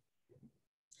value.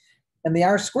 And the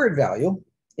R-squared value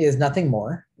is nothing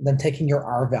more than taking your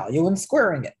R value and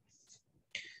squaring it.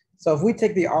 So if we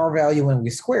take the R value and we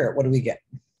square it, what do we get?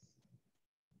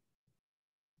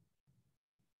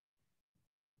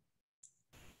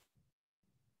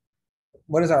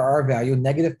 What is our R value?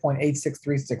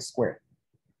 -0.8636 squared.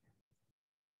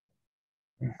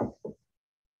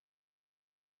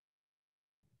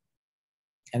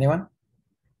 Anyone?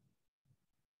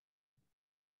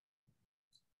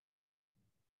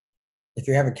 If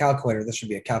you have a calculator, this should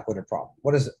be a calculator problem.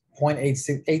 What is it?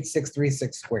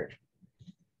 0.8636 squared.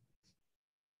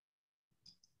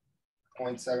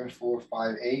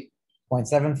 0.7458.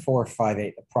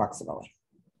 0.7458 approximately.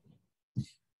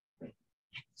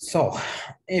 So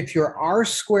if your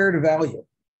R-squared value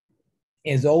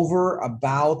is over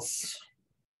about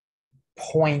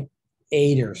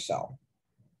 0.8 or so,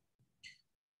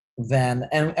 then,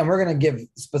 and we're going to give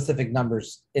specific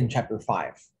numbers in chapter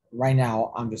 5. Right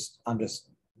now, I'm just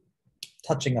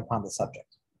touching upon the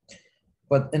subject.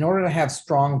 But in order to have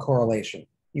strong correlation,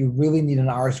 you really need an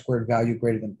R-squared value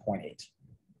greater than 0.8.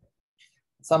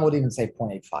 Some would even say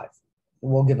 0.85.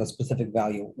 We'll give a specific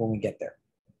value when we get there.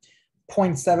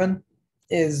 0.7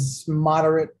 is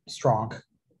moderate strong.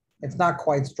 It's not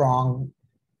quite strong,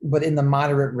 but in the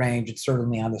moderate range, it's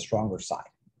certainly on the stronger side.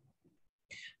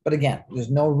 But again, there's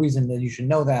no reason that you should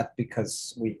know that,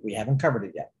 because we haven't covered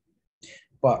it yet.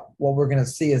 But what we're going to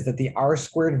see is that the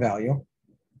R-squared value,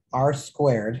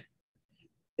 R-squared,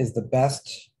 is the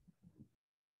best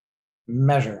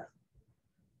measure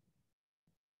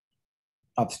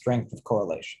of strength of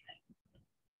correlation.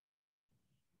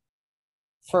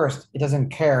 First, it doesn't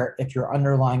care if your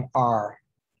underlying R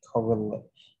correlate.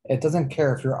 It doesn't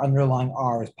care if your underlying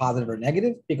R is positive or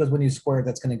negative, because when you square,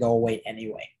 that's going to go away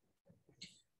anyway.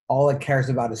 All it cares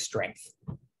about is strength.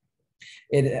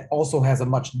 It also has a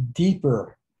much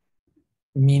deeper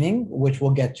meaning, which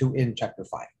we'll get to in chapter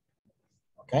 5.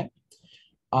 Okay.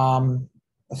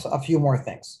 So a few more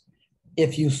things.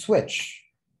 If you switch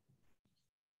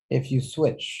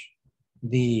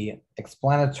the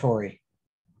explanatory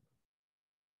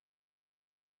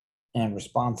and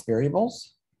response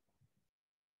variables,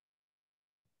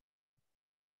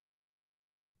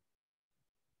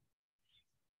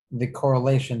 the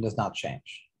correlation does not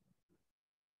change.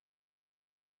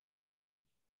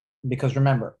 Because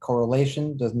remember,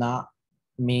 correlation does not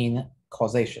mean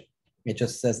causation. It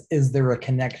just says, is there a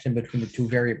connection between the two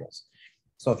variables?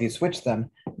 So if you switch them,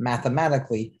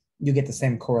 mathematically, you get the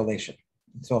same correlation.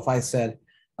 So if I said,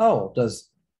 oh,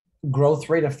 does growth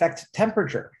rate affect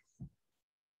temperature?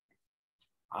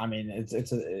 I mean,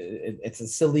 it's a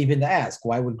silly even to ask.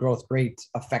 Why would growth rate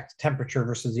affect temperature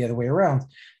versus the other way around?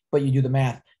 But you do the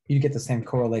math, you get the same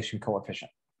correlation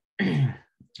coefficient.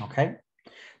 Okay.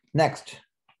 Next,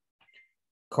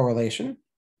 correlation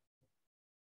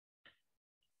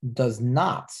does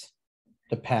not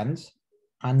depend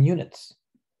on units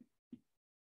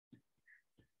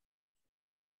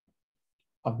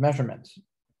of measurement.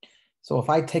 So if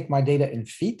I take my data in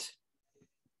feet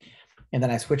and then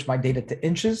I switch my data to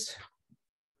inches,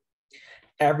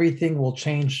 everything will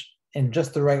change in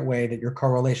just the right way that your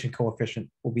correlation coefficient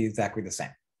will be exactly the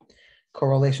same.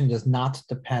 Correlation does not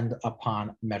depend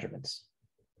upon measurements.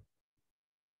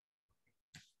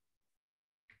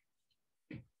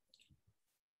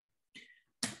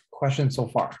 Questions so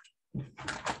far?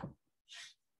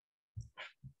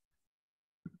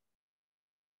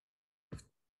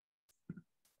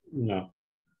 No.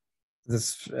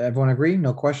 Does everyone agree?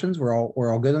 No questions? We're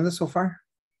all good on this so far?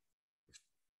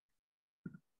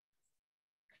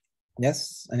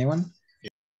 Yes, anyone?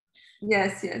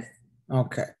 Yes, yes.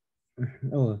 Okay.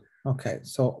 Oh, okay.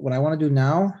 So what I want to do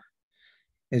now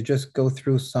is just go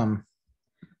through some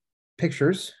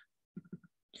pictures.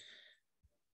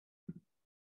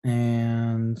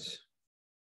 And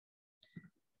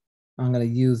I'm gonna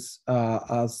use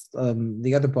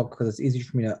the other book because it's easier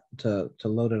for me to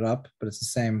load it up, but it's the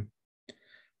same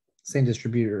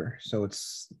distributor, so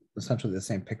it's essentially the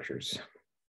same pictures.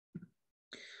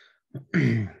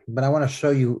 But I want to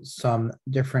show you some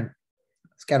different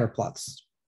scatter plots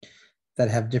that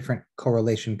have different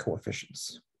correlation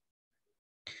coefficients.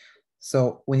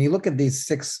 So when you look at these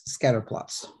 6 scatter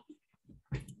plots,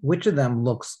 which of them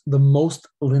looks the most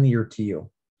linear to you,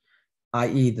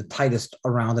 i.e. the tightest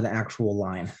around an actual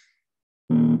line?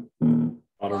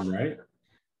 Bottom right.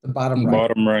 The bottom right.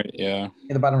 Bottom right, yeah.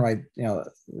 In the bottom right,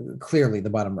 clearly the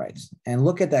bottom right. And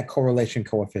look at that correlation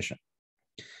coefficient.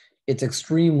 It's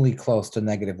extremely close to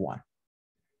 -1,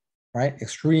 right?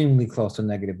 Extremely close to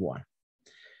 -1,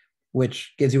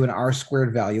 which gives you an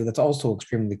R² value that's also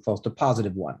extremely close to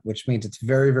 +1, which means it's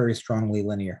very, very strongly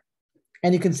linear.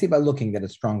 And you can see by looking that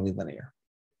it's strongly linear.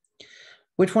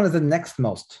 Which one is the next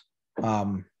most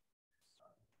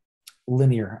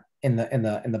linear in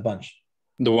the bunch?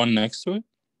 The one next to it?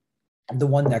 The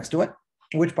one next to it,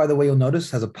 which by the way, you'll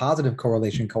notice has a positive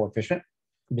correlation coefficient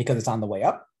because it's on the way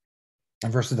up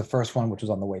versus the first one, which was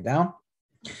on the way down.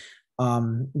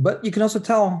 But you can also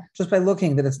tell just by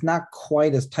looking that it's not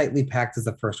quite as tightly packed as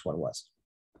the first one was.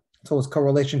 So its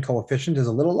correlation coefficient is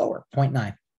a little lower,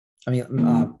 0.9. I mean,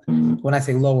 when I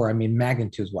say lower, I mean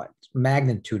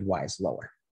magnitude-wise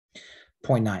lower,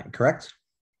 0.9, correct?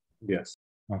 Yes.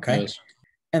 Okay. Yes.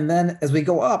 And then as we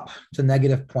go up to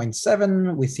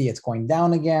 -0.7, we see it's going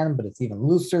down again, but it's even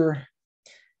looser.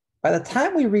 By the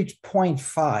time we reach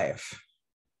 0.5,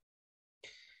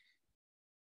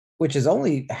 which is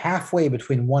only halfway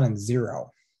between 1 and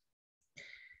 0,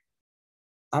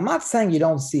 I'm not saying you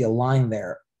don't see a line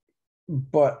there,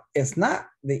 but it's not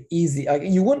the easy,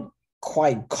 you wouldn't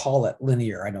quite call it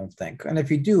linear, I don't think. And if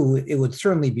you do, it would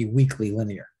certainly be weakly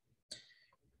linear.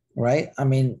 Right? I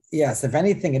mean, yes, if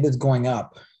anything, it is going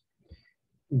up,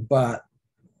 but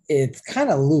it's kind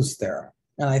of loose there.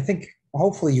 And I think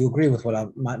hopefully you agree with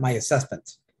what my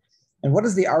assessment. And what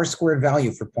is the R²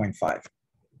 value for 0.5?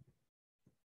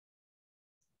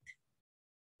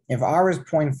 If R is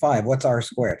 0.5, what's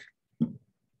R²?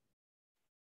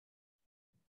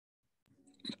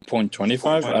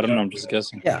 0.25? I don't know, I'm just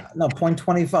guessing. Yeah, no,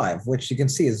 0.25, which you can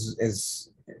see is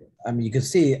I mean, you can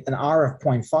see an R of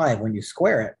 0.5 when you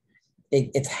square it,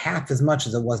 it's half as much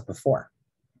as it was before.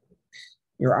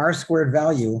 Your R²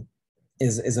 value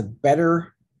is a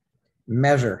better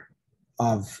measure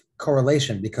of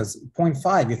correlation because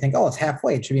 0.5, you think, oh, it's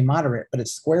halfway, it should be moderate, but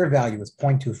its square value is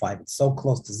 0.25. It's so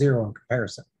close to 0 in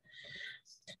comparison.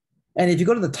 And if you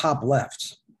go to the top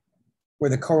left, where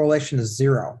the correlation is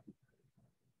 0,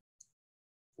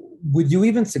 would you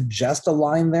even suggest a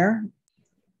line there?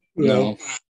 No.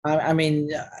 I mean,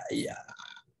 yeah.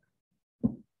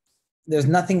 There's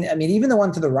nothing, I mean, even the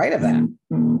one to the right of that,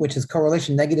 which is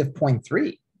correlation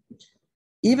 -0.3,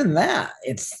 even that,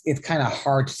 it's kind of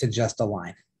hard to suggest a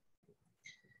line.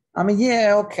 I mean,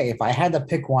 yeah, okay, if I had to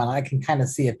pick one, I can kind of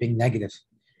see it being negative.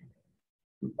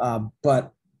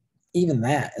 But even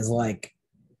that is like,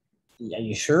 are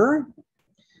you sure?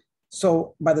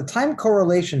 So by the time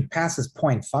correlation passes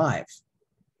 0.5,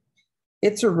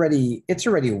 it's already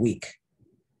weak.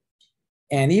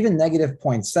 And even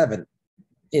 -0.7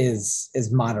 is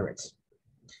moderate.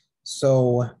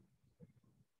 So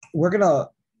we're gonna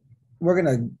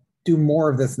do more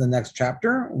of this in the next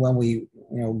chapter when we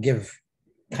give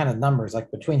kind of numbers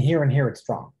like between here and here it's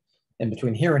strong, and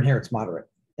between here and here it's moderate,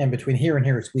 and between here and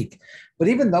here it's weak. But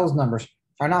even those numbers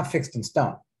are not fixed in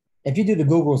stone. If you do the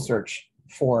Google search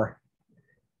for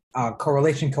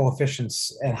correlation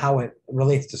coefficients and how it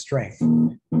relates to strength,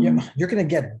 you're going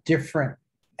to get different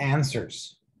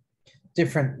answers,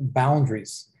 different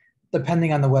boundaries,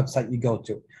 depending on the website you go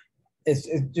to.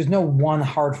 There's no one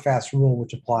hard, fast rule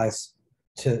which applies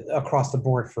to across the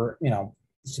board for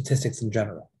statistics in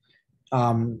general.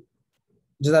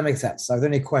 Does that make sense? Are there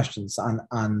any questions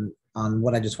on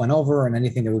what I just went over and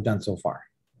anything that we've done so far?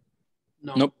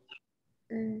 No. Nope.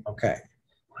 Okay.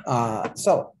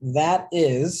 So that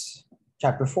is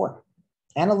chapter 4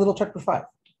 and a little chapter 5.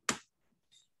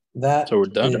 So we're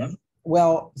done.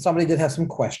 Well, somebody did have some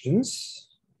questions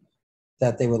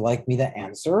that they would like me to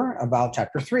answer about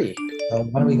chapter 3. So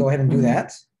why don't we go ahead and do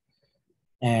that?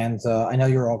 And I know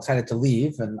you're all excited to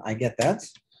leave, and I get that,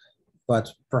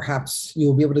 but perhaps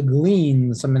you'll be able to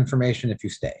glean some information if you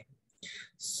stay.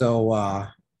 So,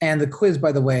 and the quiz,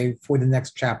 by the way, for the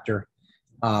next chapter,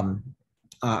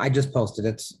 I just posted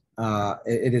it.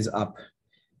 It is up,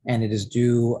 and it is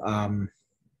due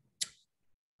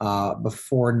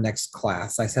before next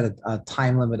class. I set a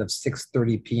time limit of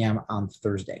 6:30 p.m. on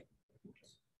Thursday.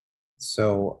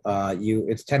 So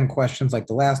it's 10 questions like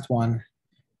the last one.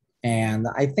 And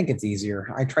I think it's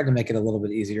easier. I tried to make it a little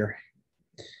bit easier.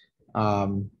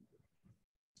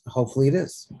 Hopefully it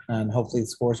is. And hopefully the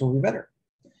scores will be better.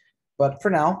 But for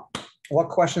now, what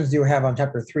questions do you have on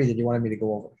chapter 3 that you wanted me to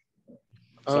go over?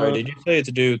 Sorry, did you say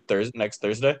to do next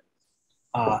Thursday?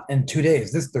 In 2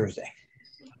 days, this Thursday.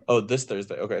 Oh, this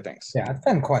Thursday. Okay, thanks. Yeah, it's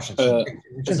 10 questions.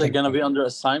 Is it gonna be under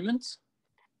assignments?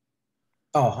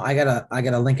 Oh, I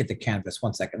gotta link it to Canvas.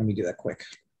 1 second. Let me do that quick.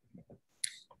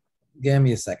 Give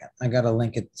me a second. I gotta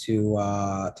link it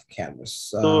to Canvas.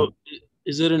 So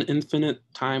is it an infinite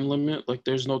time limit? Like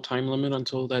there's no time limit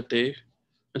until that day?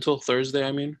 Until Thursday,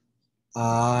 I mean?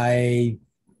 I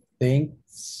think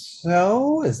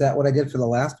so. Is that what I did for the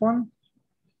last one?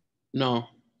 No.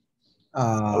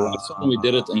 Last time we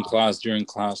did it in class. During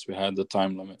class, we had the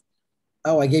time limit.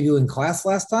 Oh, I gave you in class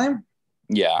last time?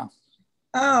 Yeah.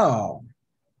 Oh.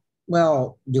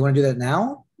 Well, do you want to do that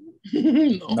now?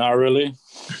 No. Not really.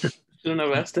 Shouldn't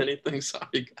have asked anything.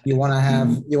 Sorry. You want to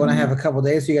have a couple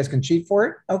days so you guys can cheat for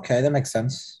it? Okay, that makes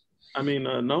sense. I mean,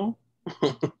 no.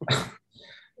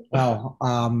 Well,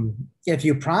 if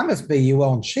you promise me you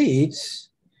won't cheat,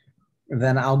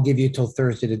 then I'll give you till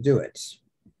Thursday to do it.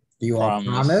 Do you all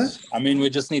promise? I mean, we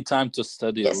just need time to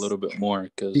study a little bit more.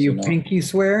 Do you pinky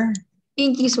swear?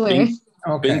 Pinky swear.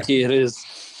 Okay. Pinky it is.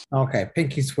 Okay,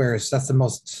 pinky swears. That's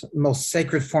the most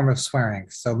sacred form of swearing.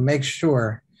 So make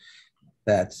sure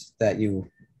that you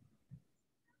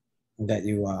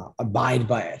abide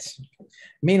by it.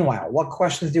 Meanwhile, what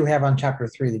questions do you have on chapter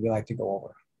 3 that you'd like to go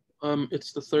over?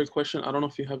 It's the third question. I don't know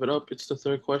if you have it up. It's the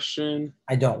third question.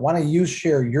 I don't. Want to you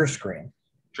share your screen?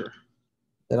 Sure.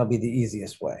 That'll be the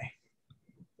easiest way.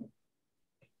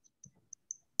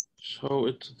 So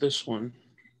it's this one.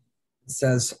 It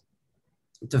says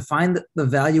to find the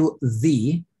value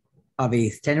z of a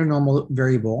standard normal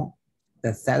variable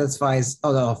that satisfies,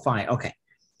 oh, no, fine, okay.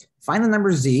 Find the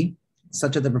number z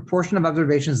such that the proportion of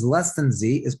observations less than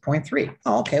z is 0.3.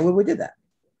 Oh, okay, well, we did that.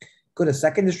 Go to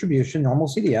second distribution, normal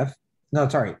CDF. No,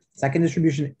 sorry, second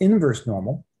distribution, inverse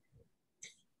normal.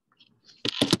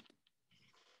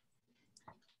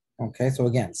 Okay, so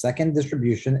again, second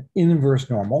distribution, inverse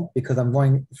normal, because I'm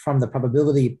going from the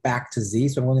probability back to z,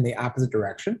 so I'm going in the opposite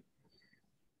direction.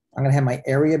 I'm gonna have my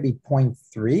area be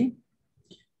 0.3,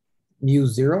 mu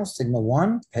 0, sigma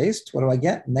 1, paste. What do I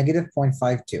get? Negative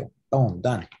 0.52. Boom,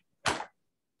 done.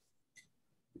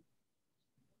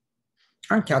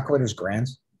 Aren't calculators grand?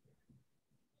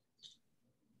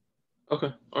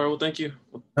 Okay. All right. Well, thank you.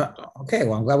 Okay,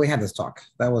 well, I'm glad we had this talk.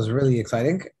 That was really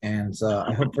exciting, and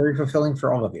I hope very fulfilling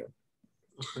for all of you.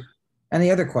 Okay. Any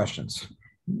other questions?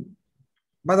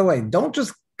 By the way, don't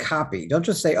just copy. Don't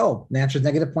just say, "Oh, the answer is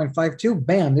negative 0.52."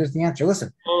 Bam, there's the answer.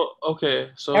 Listen. Oh,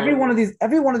 okay. So every one of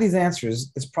these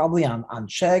answers is probably on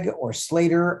Chegg or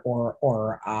Slater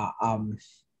or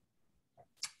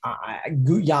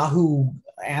Yahoo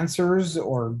Answers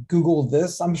or Google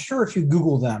this. I'm sure if you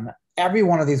Google them, every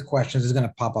one of these questions is going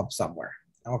to pop up somewhere.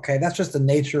 Okay, that's just the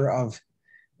nature of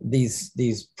these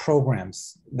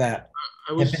programs that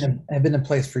have been in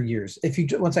place for years. If you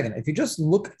if you just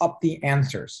look up the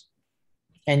answers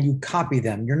and you copy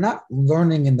them, you're not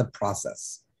learning in the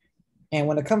process. And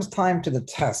when it comes time to the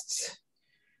tests,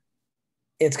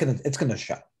 it's gonna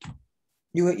show.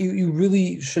 You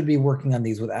really should be working on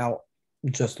these without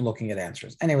just looking at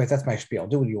answers. Anyways, that's my spiel.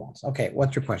 Do what you want. Okay,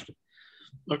 what's your question?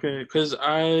 Okay, because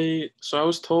I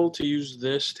was told to use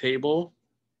this table.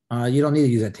 You don't need to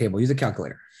use that table. Use a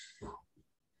calculator.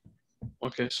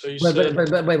 Okay, so you but,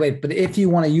 said... Wait. But if you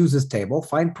want to use this table,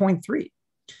 find 0.3.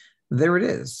 There it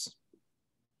is.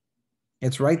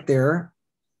 It's right there.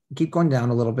 Keep going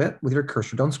down a little bit with your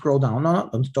cursor. Don't scroll down. No,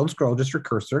 don't scroll. Just your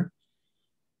cursor.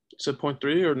 Is it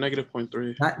 0.3 or negative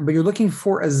 0.3? But you're looking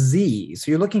for a z.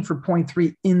 So you're looking for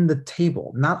 0.3 in the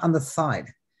table, not on the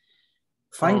side.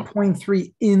 Find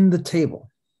 0.3 in the table.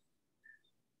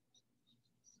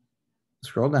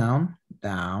 Scroll down.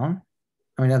 I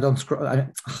mean, I don't scroll. I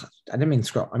didn't mean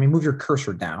scroll. I mean, move your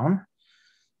cursor down.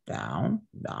 Down.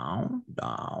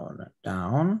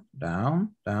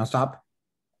 Stop.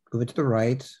 Move it to the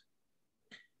right.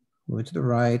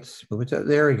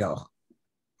 There we go.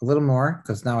 A little more,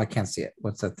 because now I can't see it.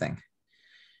 What's that thing?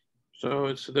 So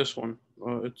it's this one.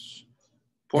 It's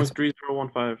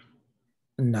 0.3015.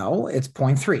 No, it's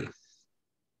 0.3.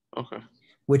 Okay.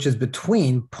 Which is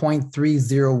between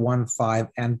 0.3015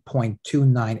 and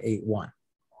 0.2981.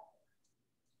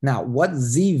 Now, what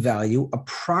z value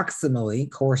approximately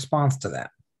corresponds to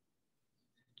that?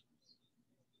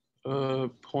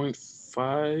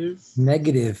 0.5.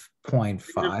 Negative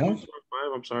 0.5.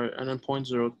 I'm sorry, and then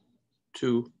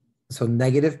 0.02. So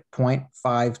negative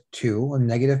 0.52 or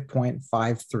negative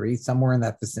 0.53, somewhere in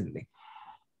that vicinity.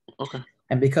 Okay.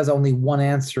 And because only one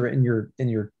answer in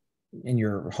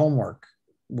your homework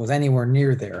was anywhere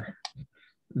near there,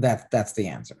 that's the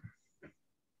answer.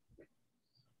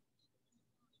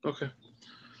 Okay.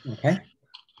 Okay.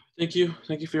 Thank you.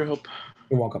 Thank you for your help.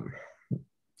 You're welcome.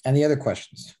 Any other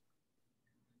questions?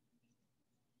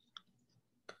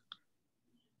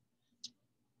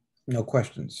 No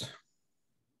questions.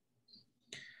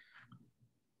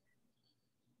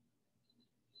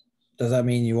 Does that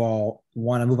mean you all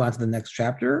want to move on to the next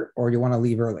chapter, or you want to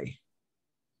leave early?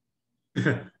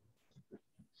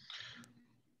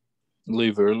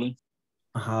 Leave early.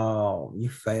 Oh, you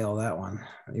failed that one.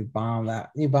 You bombed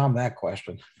that. You bombed that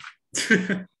question.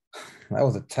 That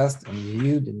was a test and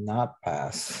you did not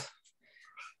pass.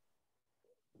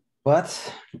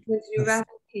 But Would you rather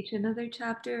teach another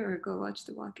chapter or go watch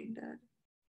The Walking Dead?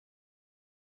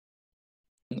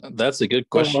 That's a good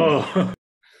question. Oh,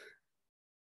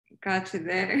 Got you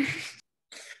there.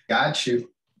 Got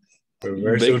you.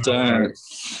 reversal Big time.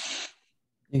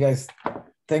 you guys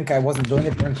think I wasn't doing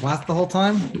it during class the whole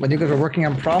time when you guys were working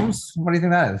on problems? What do you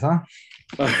think that is, huh?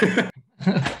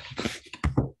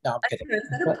 No, I'm kidding. Is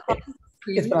that a pause It's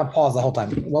screen? been on pause the whole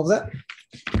time. What was that?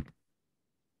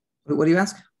 What do you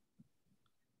ask?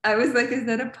 I was like, is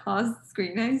that a pause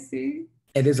screen I see?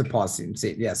 It is a pause scene.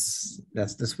 See, yes,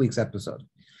 that's this week's episode.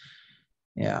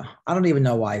 Yeah, I don't even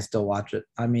know why I still watch it.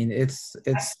 I mean, I it's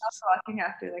stopped watching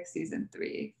after like season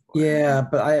 3. 4. yeah,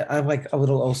 but I have like a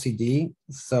little OCD.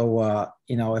 So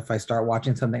you know, if I start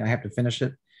watching something, I have to finish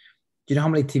it. Do you know how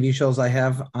many TV shows I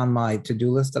have on my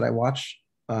to-do list that I watch?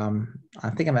 I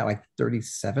think I'm at like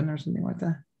 37 or something like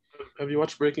that. Have you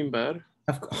watched Breaking Bad?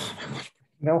 Oh my gosh.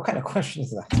 Now, what kind of question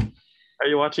is that? Are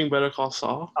you watching Better Call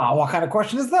Saul? Oh, what kind of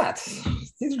question is that?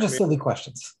 These are just silly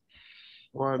questions.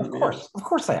 Well, Of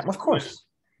course I am. Of course.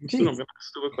 I'm Jeez. gonna ask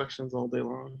stupid questions all day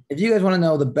long. If you guys want to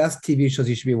know the best TV shows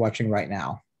you should be watching right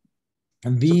now,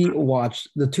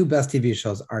 the two best TV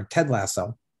shows are Ted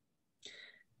Lasso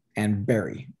and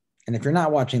Barry. And if you're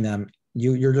not watching them,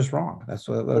 you're just wrong. That's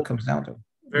what it comes down to.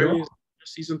 Very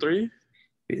season 3.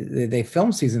 They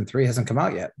filmed season 3, hasn't come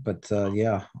out yet, but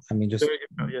yeah, I mean, just Very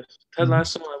good. Oh, yes. Ted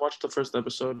Lasso. I watched the first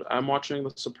episode. I'm watching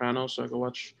The Sopranos, so I can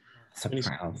watch.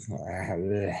 Sopranos.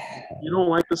 You don't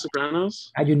like The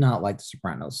Sopranos? I do not like The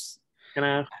Sopranos. Can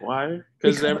I ask why?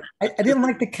 Because I didn't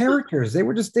like the characters. They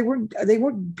were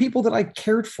people that I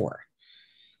cared for.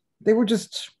 They were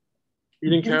just you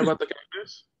didn't care about the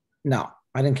characters. no.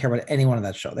 I didn't care about anyone on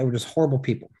that show. They were just horrible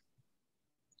people.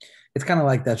 It's kind of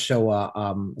like that show,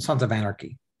 Sons of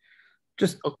Anarchy.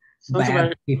 Just Okay.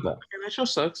 bad people. Okay, that show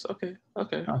sucks. Okay.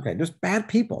 Okay, just bad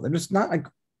people. They're just not like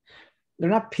they're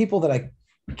not people that I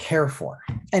care for.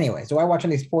 Anyways, do I watch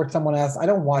any sports? Someone asked. I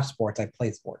don't watch sports. I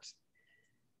play sports.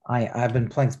 I've been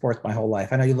playing sports my whole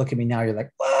life. I know you look at me now. You're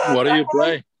like, What do you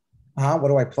play? What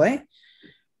do I play?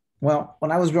 Well,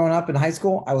 when I was growing up in high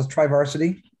school, I was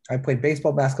tri-varsity. I played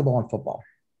baseball, basketball, and football.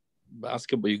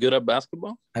 Basketball. You good at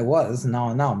basketball? I was. No,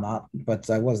 I'm not, but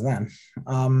I was then.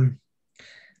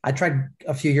 I tried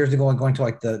a few years ago going to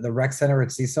like the rec center at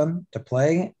CSUN to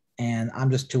play, and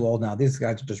I'm just too old now. These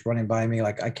guys are just running by me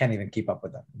like I can't even keep up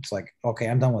with them. It's like, okay,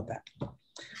 I'm done with that.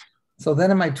 So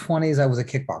then in my 20s, I was a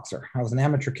kickboxer. I was an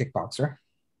amateur kickboxer.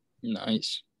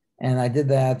 Nice. And I did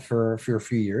that for a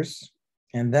few years.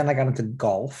 And then I got into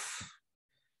golf.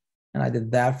 And I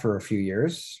did that for a few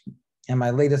years. And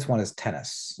my latest one is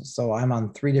tennis. So I'm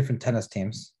on 3 different tennis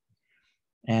teams.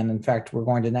 And in fact, we're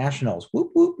going to nationals.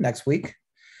 Whoop, whoop, next week.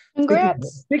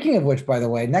 Congrats. Speaking of which, by the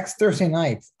way, next Thursday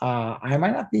night, I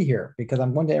might not be here because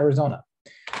I'm going to Arizona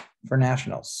for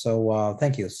nationals. So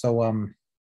thank you. So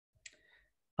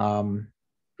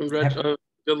Congrats.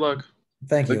 Good luck.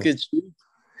 thank you. Look at you.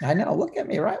 I know. Look at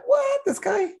me, right? What? This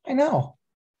guy? I know.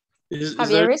 Have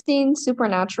you ever seen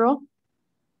Supernatural?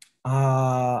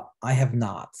 I have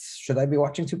not. Should I be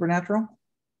watching Supernatural?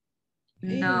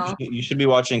 No. You should be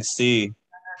watching C.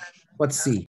 Let's see.